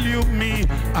tell you, me,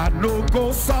 I no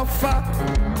go suffer.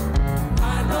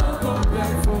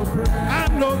 I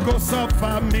no go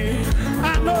suffer me.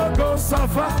 I no go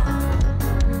suffer.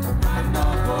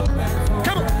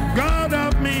 Come on. God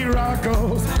of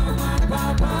miracles.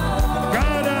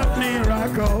 God of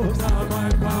miracles.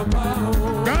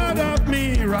 God of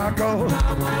miracles.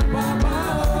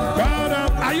 God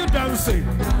of. Are you dancing?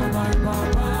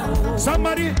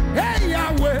 Somebody, hey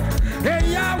Yahweh,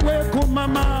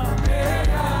 kumama.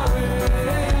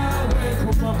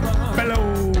 Hello.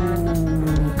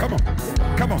 Come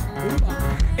on.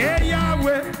 Hey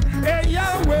Yahweh,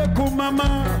 kumama.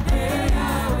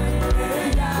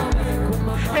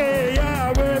 Hey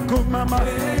Yahweh, kumama.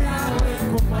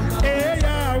 Hey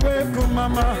Yahweh,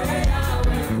 kumama.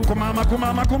 Kumama.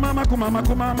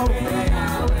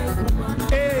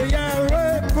 Hey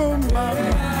Yahweh, kumama.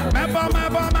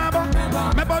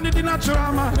 Mebo ni di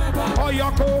natural man.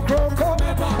 Oyo kroko,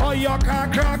 oyo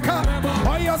kakraka,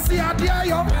 oyo si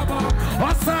adiayo,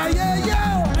 osa ye yo.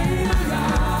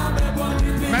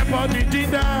 Mebo ni di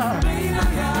da.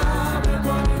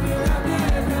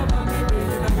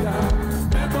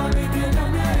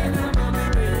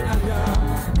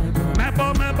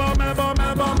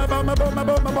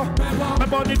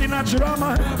 Mebo ni di natural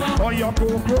man. Oyo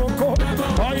kroko,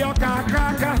 oyo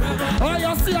kakraka,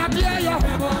 oyo si adiayo,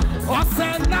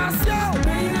 osa nasyo.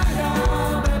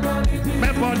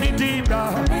 Mebo ni di da.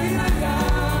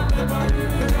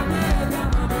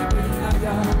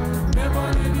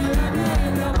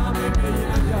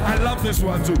 I love this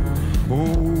one too.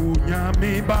 Oh,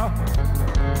 Nyamiba.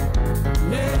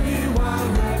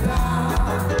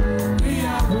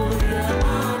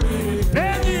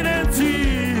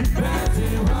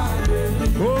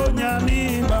 Oh,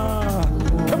 Nyamiba.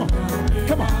 Come on.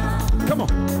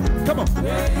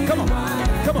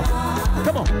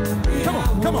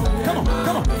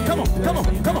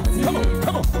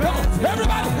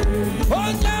 Everybody. Oh,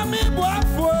 Nyamiba.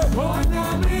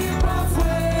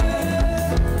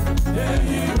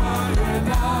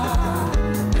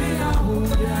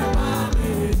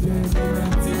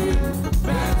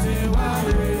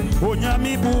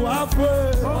 Onyami buafwe,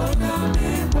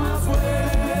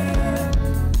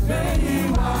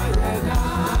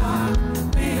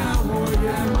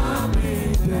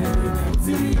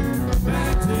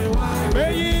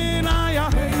 Beyinaya,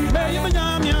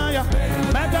 Beyimanyamya,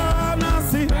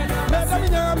 Medanasi,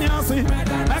 Medaminyamyasi,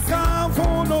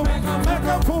 Mekamfuno,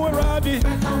 Mekamfueradi,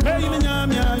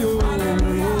 Beyimanyamya yo,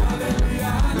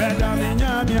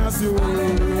 Medaminyamyasi yo.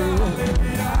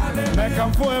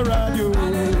 Mekamfueradi.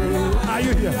 Are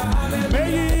you here?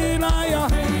 Beyinaya,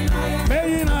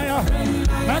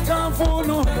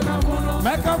 Mekamfuno,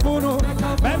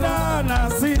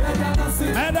 Medanasi,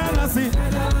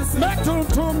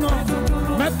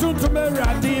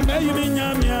 Metuntumeradi,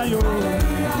 Beyiminyamya yo,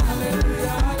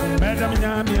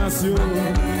 Medaminyamyasi yo,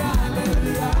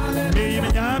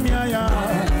 Beyiminyamya ya,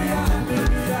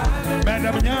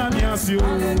 Medaminyamyasi yo,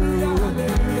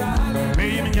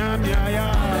 Beyiminyamya ya.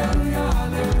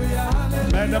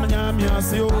 Madam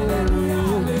Nyamyasio,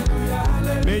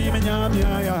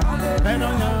 Beyiminyamya,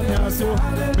 Madam Nyamyasio,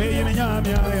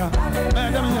 Beyiminyamya,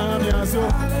 Madam Nyamyasio,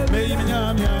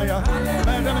 Beyiminyamya,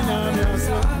 Madam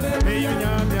Nyamyasio,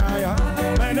 Beyiminyamya,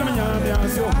 Madam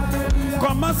Nyamyasio.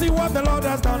 Come and see what the Lord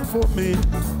has done for me.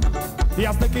 He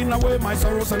has taken away my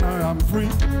sorrows and I am free.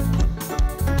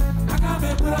 I can't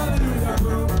make hallelujah,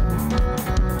 bro. I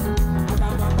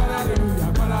can't make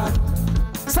hallelujah,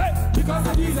 say, because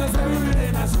of Jesus, every day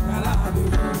I should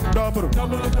hallelujah. Double,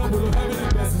 heavenly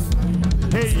blessings.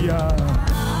 Hey,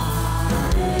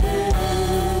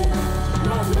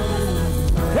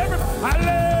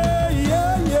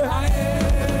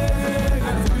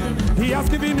 He has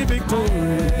given me victory.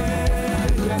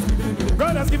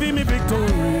 God has given me victory.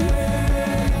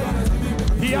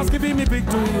 He has given me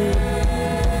victory.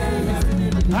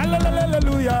 Hallelujah.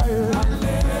 Hallelujah.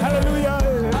 Hallelujah.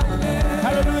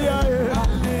 Hallelujah.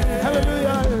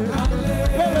 Hallelujah.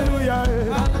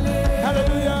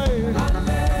 Hallelujah.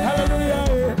 Hallelujah.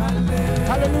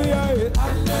 Hallelujah.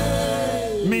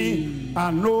 Me,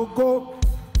 I no go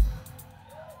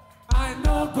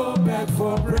beg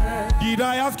for bread. Did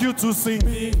I ask you to sing?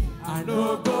 Me, I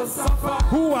no go suffer.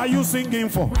 Who are you singing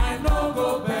for? I no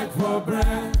go beg for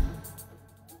bread.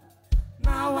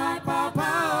 Now my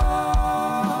papa,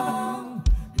 oh.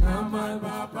 Now my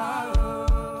papa,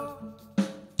 oh.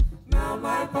 Now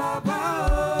my papa,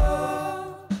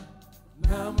 oh.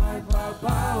 Now my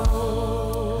papa,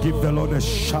 oh. Give the Lord a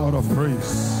shout of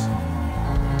praise.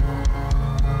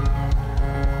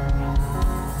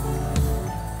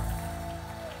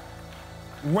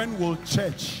 When will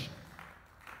church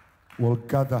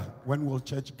gather? When will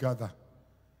church gather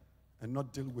and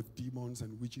not deal with demons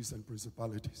and witches and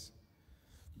principalities,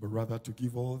 but rather to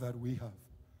give all that we have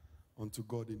unto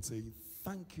God and say,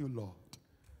 thank you, Lord,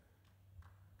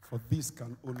 for this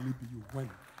can only be you. When?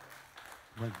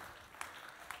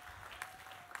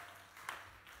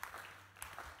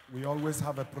 We always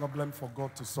have a problem for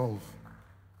God to solve.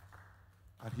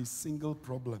 At his single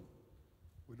problem,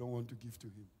 we don't want to give to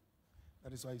him.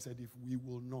 That is why he said, if we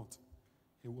will not,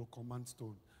 he will command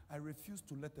stone. I refuse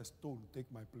to let a stone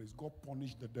take my place. God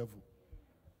punish the devil.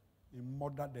 In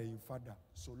mother than in father.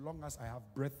 So long as I have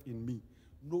breath in me,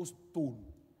 no stone.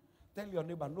 Tell your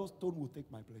neighbor, no stone will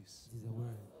take my place. This is a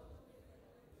word.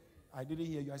 I didn't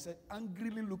hear you. I said,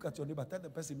 angrily look at your neighbor. Tell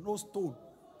the person, no stone.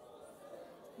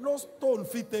 No stone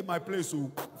fit take my place.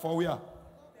 For where?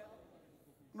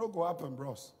 No go happen,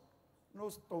 bros. No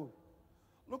stone.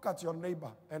 Look at your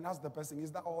neighbor and ask the person,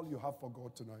 is that all you have for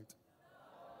God tonight?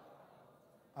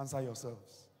 Answer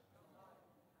yourselves.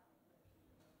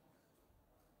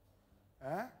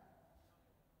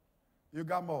 You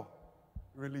got more?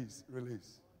 Release.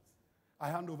 I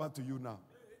hand over to you now.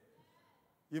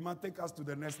 You might take us to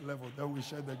the next level, then we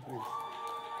share the grace.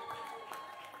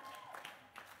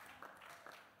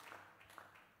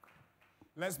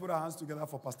 Let's put our hands together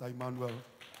for Pastor Emmanuel.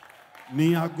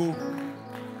 Niago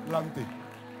Lamptey.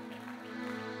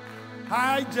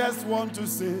 I just want to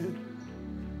say,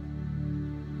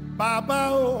 Baba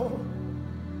oh,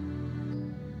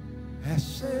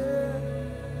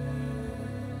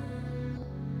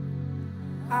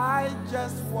 I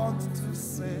just want to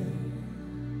say,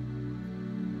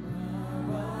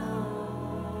 Baba oh,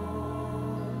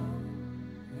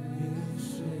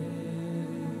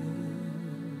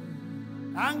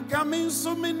 I'm coming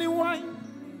so many wine.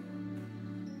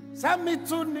 Send me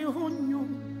to Nihunyu.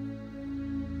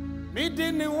 Me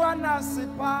didn't wanna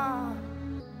sipa.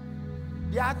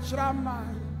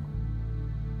 Yachramai.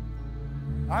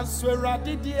 I swear I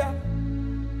did ya.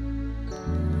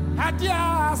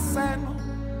 Adia seno.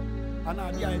 And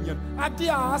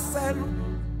Adia seno.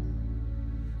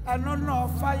 And no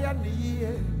fire ni.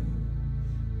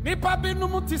 Nipa binu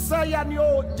mutisaya ni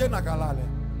o jenagalale.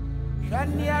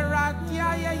 Shania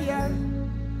ratia ye.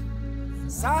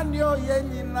 Sanyo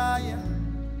yeninaya.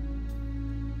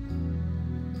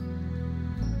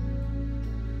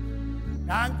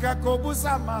 Nanka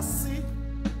kobusa masi.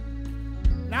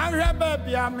 Na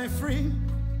rebebe I'm free.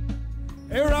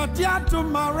 Eratia to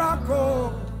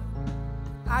Morocco.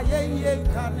 Aye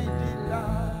kanidida.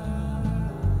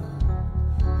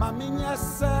 Maminya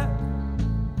se.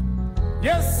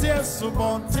 Yes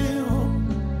subontiu.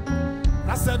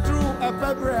 I said drew a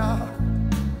pebrea.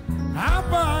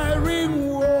 Aba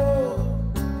rinwo.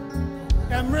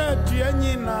 Emre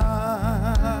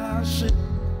dienina shi.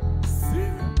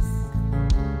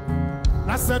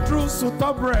 I said, Drew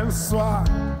Sutobrenswa.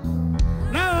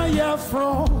 Now you're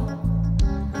from.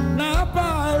 Now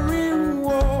by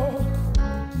ringo.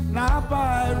 Now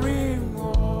by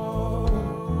ringo.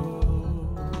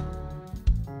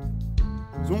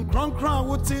 Zum cron cron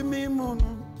wuti mi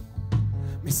mono.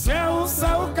 Mi seu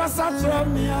sau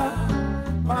kasatramia.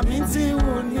 Paminti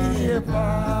uniepa.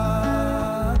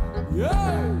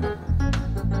 Yeah.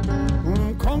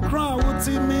 Cron cron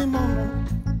wuti mi mono.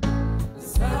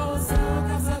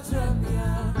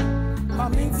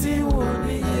 Paminti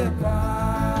woni yepa.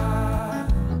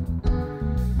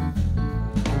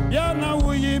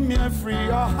 free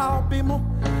or how be mo.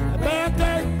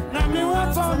 Bete na mi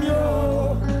watom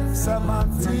yo.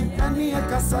 Samanti ani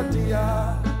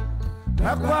akasadia.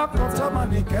 Nakwa kotoma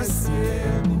ni kesie.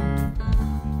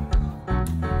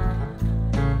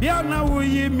 Biana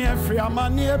wuyi mi free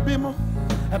amani ebimo.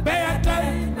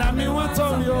 Bete na mi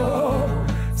watom yo.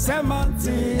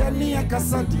 Samanti ani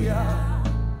akasadia.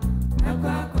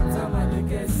 Nakwa kotoma ni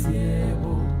kesie.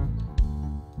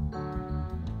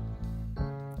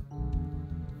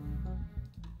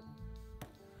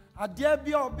 Adia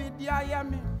bi obidi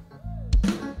ayami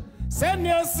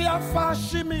senior si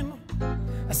afashimin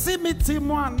simiti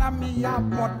mo anami ya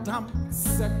bottom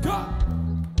seka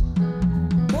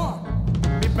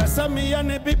mi pesa mi ya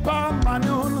ne bi pa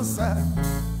manu se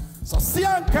so si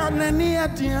anka nani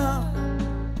adia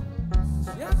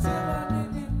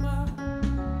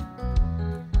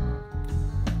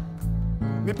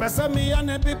mi pesa mi ya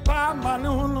ne bi pa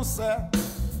manu se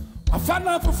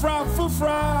afana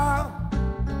fufra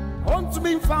want to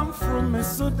be found from me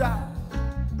so that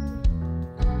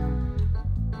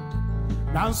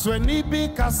dance when he be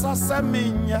kasasa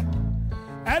minya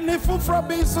and if you from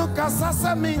be so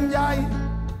kasasa minya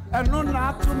and no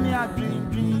not to me a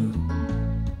dream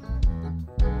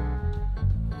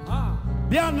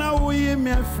Biana we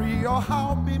me free or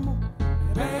how be mo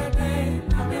baby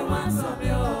na me want so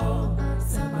bio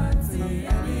Samantha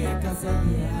ani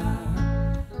kasadia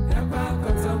eba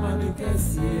kotoma ni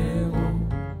kesie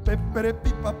Pepere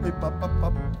pipa pipa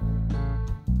papa.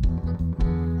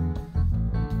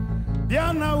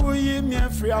 Diana wuyi mi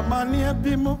free amani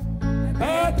ebimo.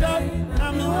 Eda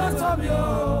na mi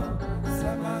wasobio.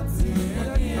 Samanti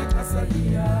eni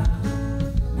kasadia.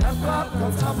 Never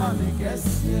kotama mi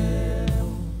kesie.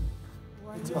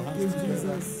 Thank you,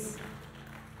 Jesus.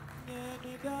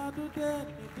 Neni dadu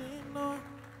deni dino.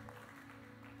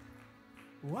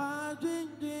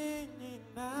 Wajinji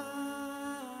na.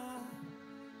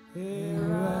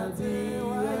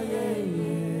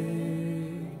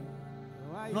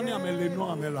 Non ni amele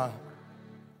no amela.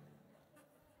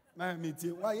 Na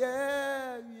miti wa ye.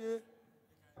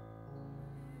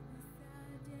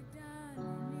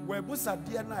 We busa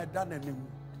dia na da na nim.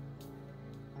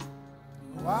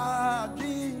 Wa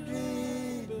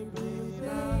jinji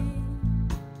na.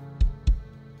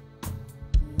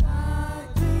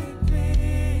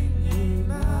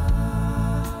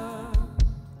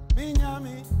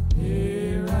 Minyami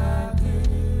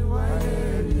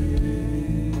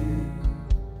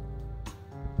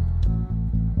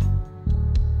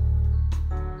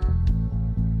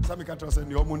Sami can't say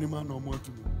no money man no more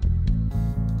to me.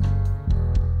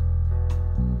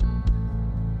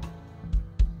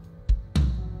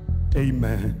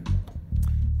 Amen.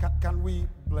 Can we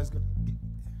bless God?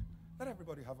 Let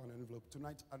everybody have an envelope.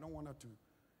 Tonight, I don't want her to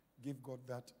give God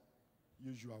that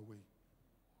usual way.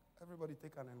 Everybody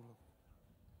take an envelope.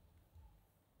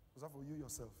 Was that for you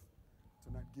yourself?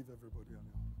 Tonight, give everybody an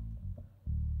envelope.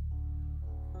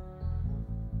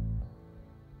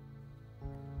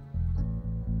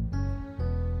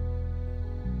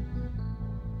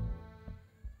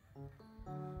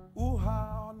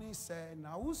 Say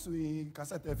now who's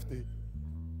cassette FT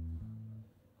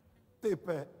tape.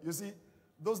 You see,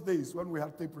 those days when we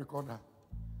had tape recorder,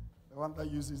 the one that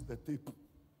uses the tape,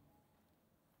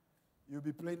 you'll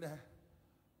be playing there.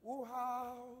 Oh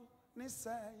how ni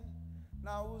say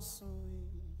now who's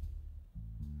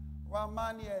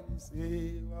wamani ni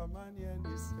say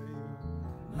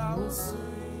now who's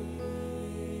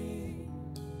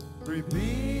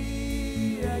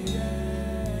repeat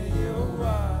again you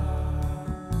are.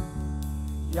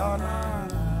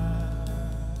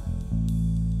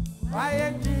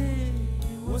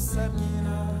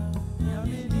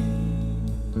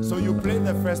 So you play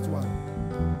the first one.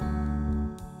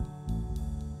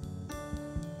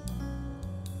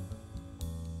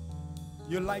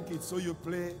 You like it, so you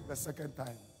play the second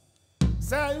time.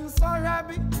 Say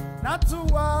sorry, not to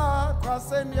walk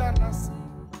cross any anasi.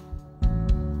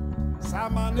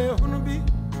 Samane hunubi,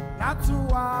 not to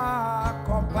walk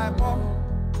compare bomb.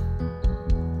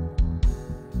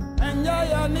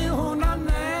 Enjaya ni huna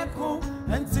neku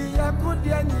enti ya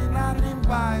kudia nina ni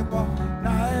Bible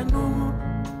na enu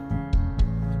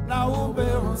na ube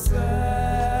huse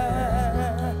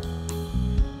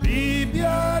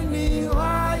Biblia ni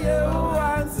waye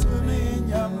uansumi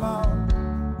nyama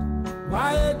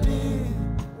waye di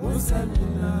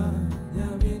usemina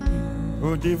nyamini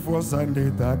Odi for Sunday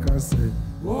takase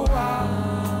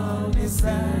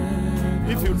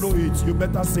If you know it, you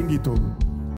better sing it.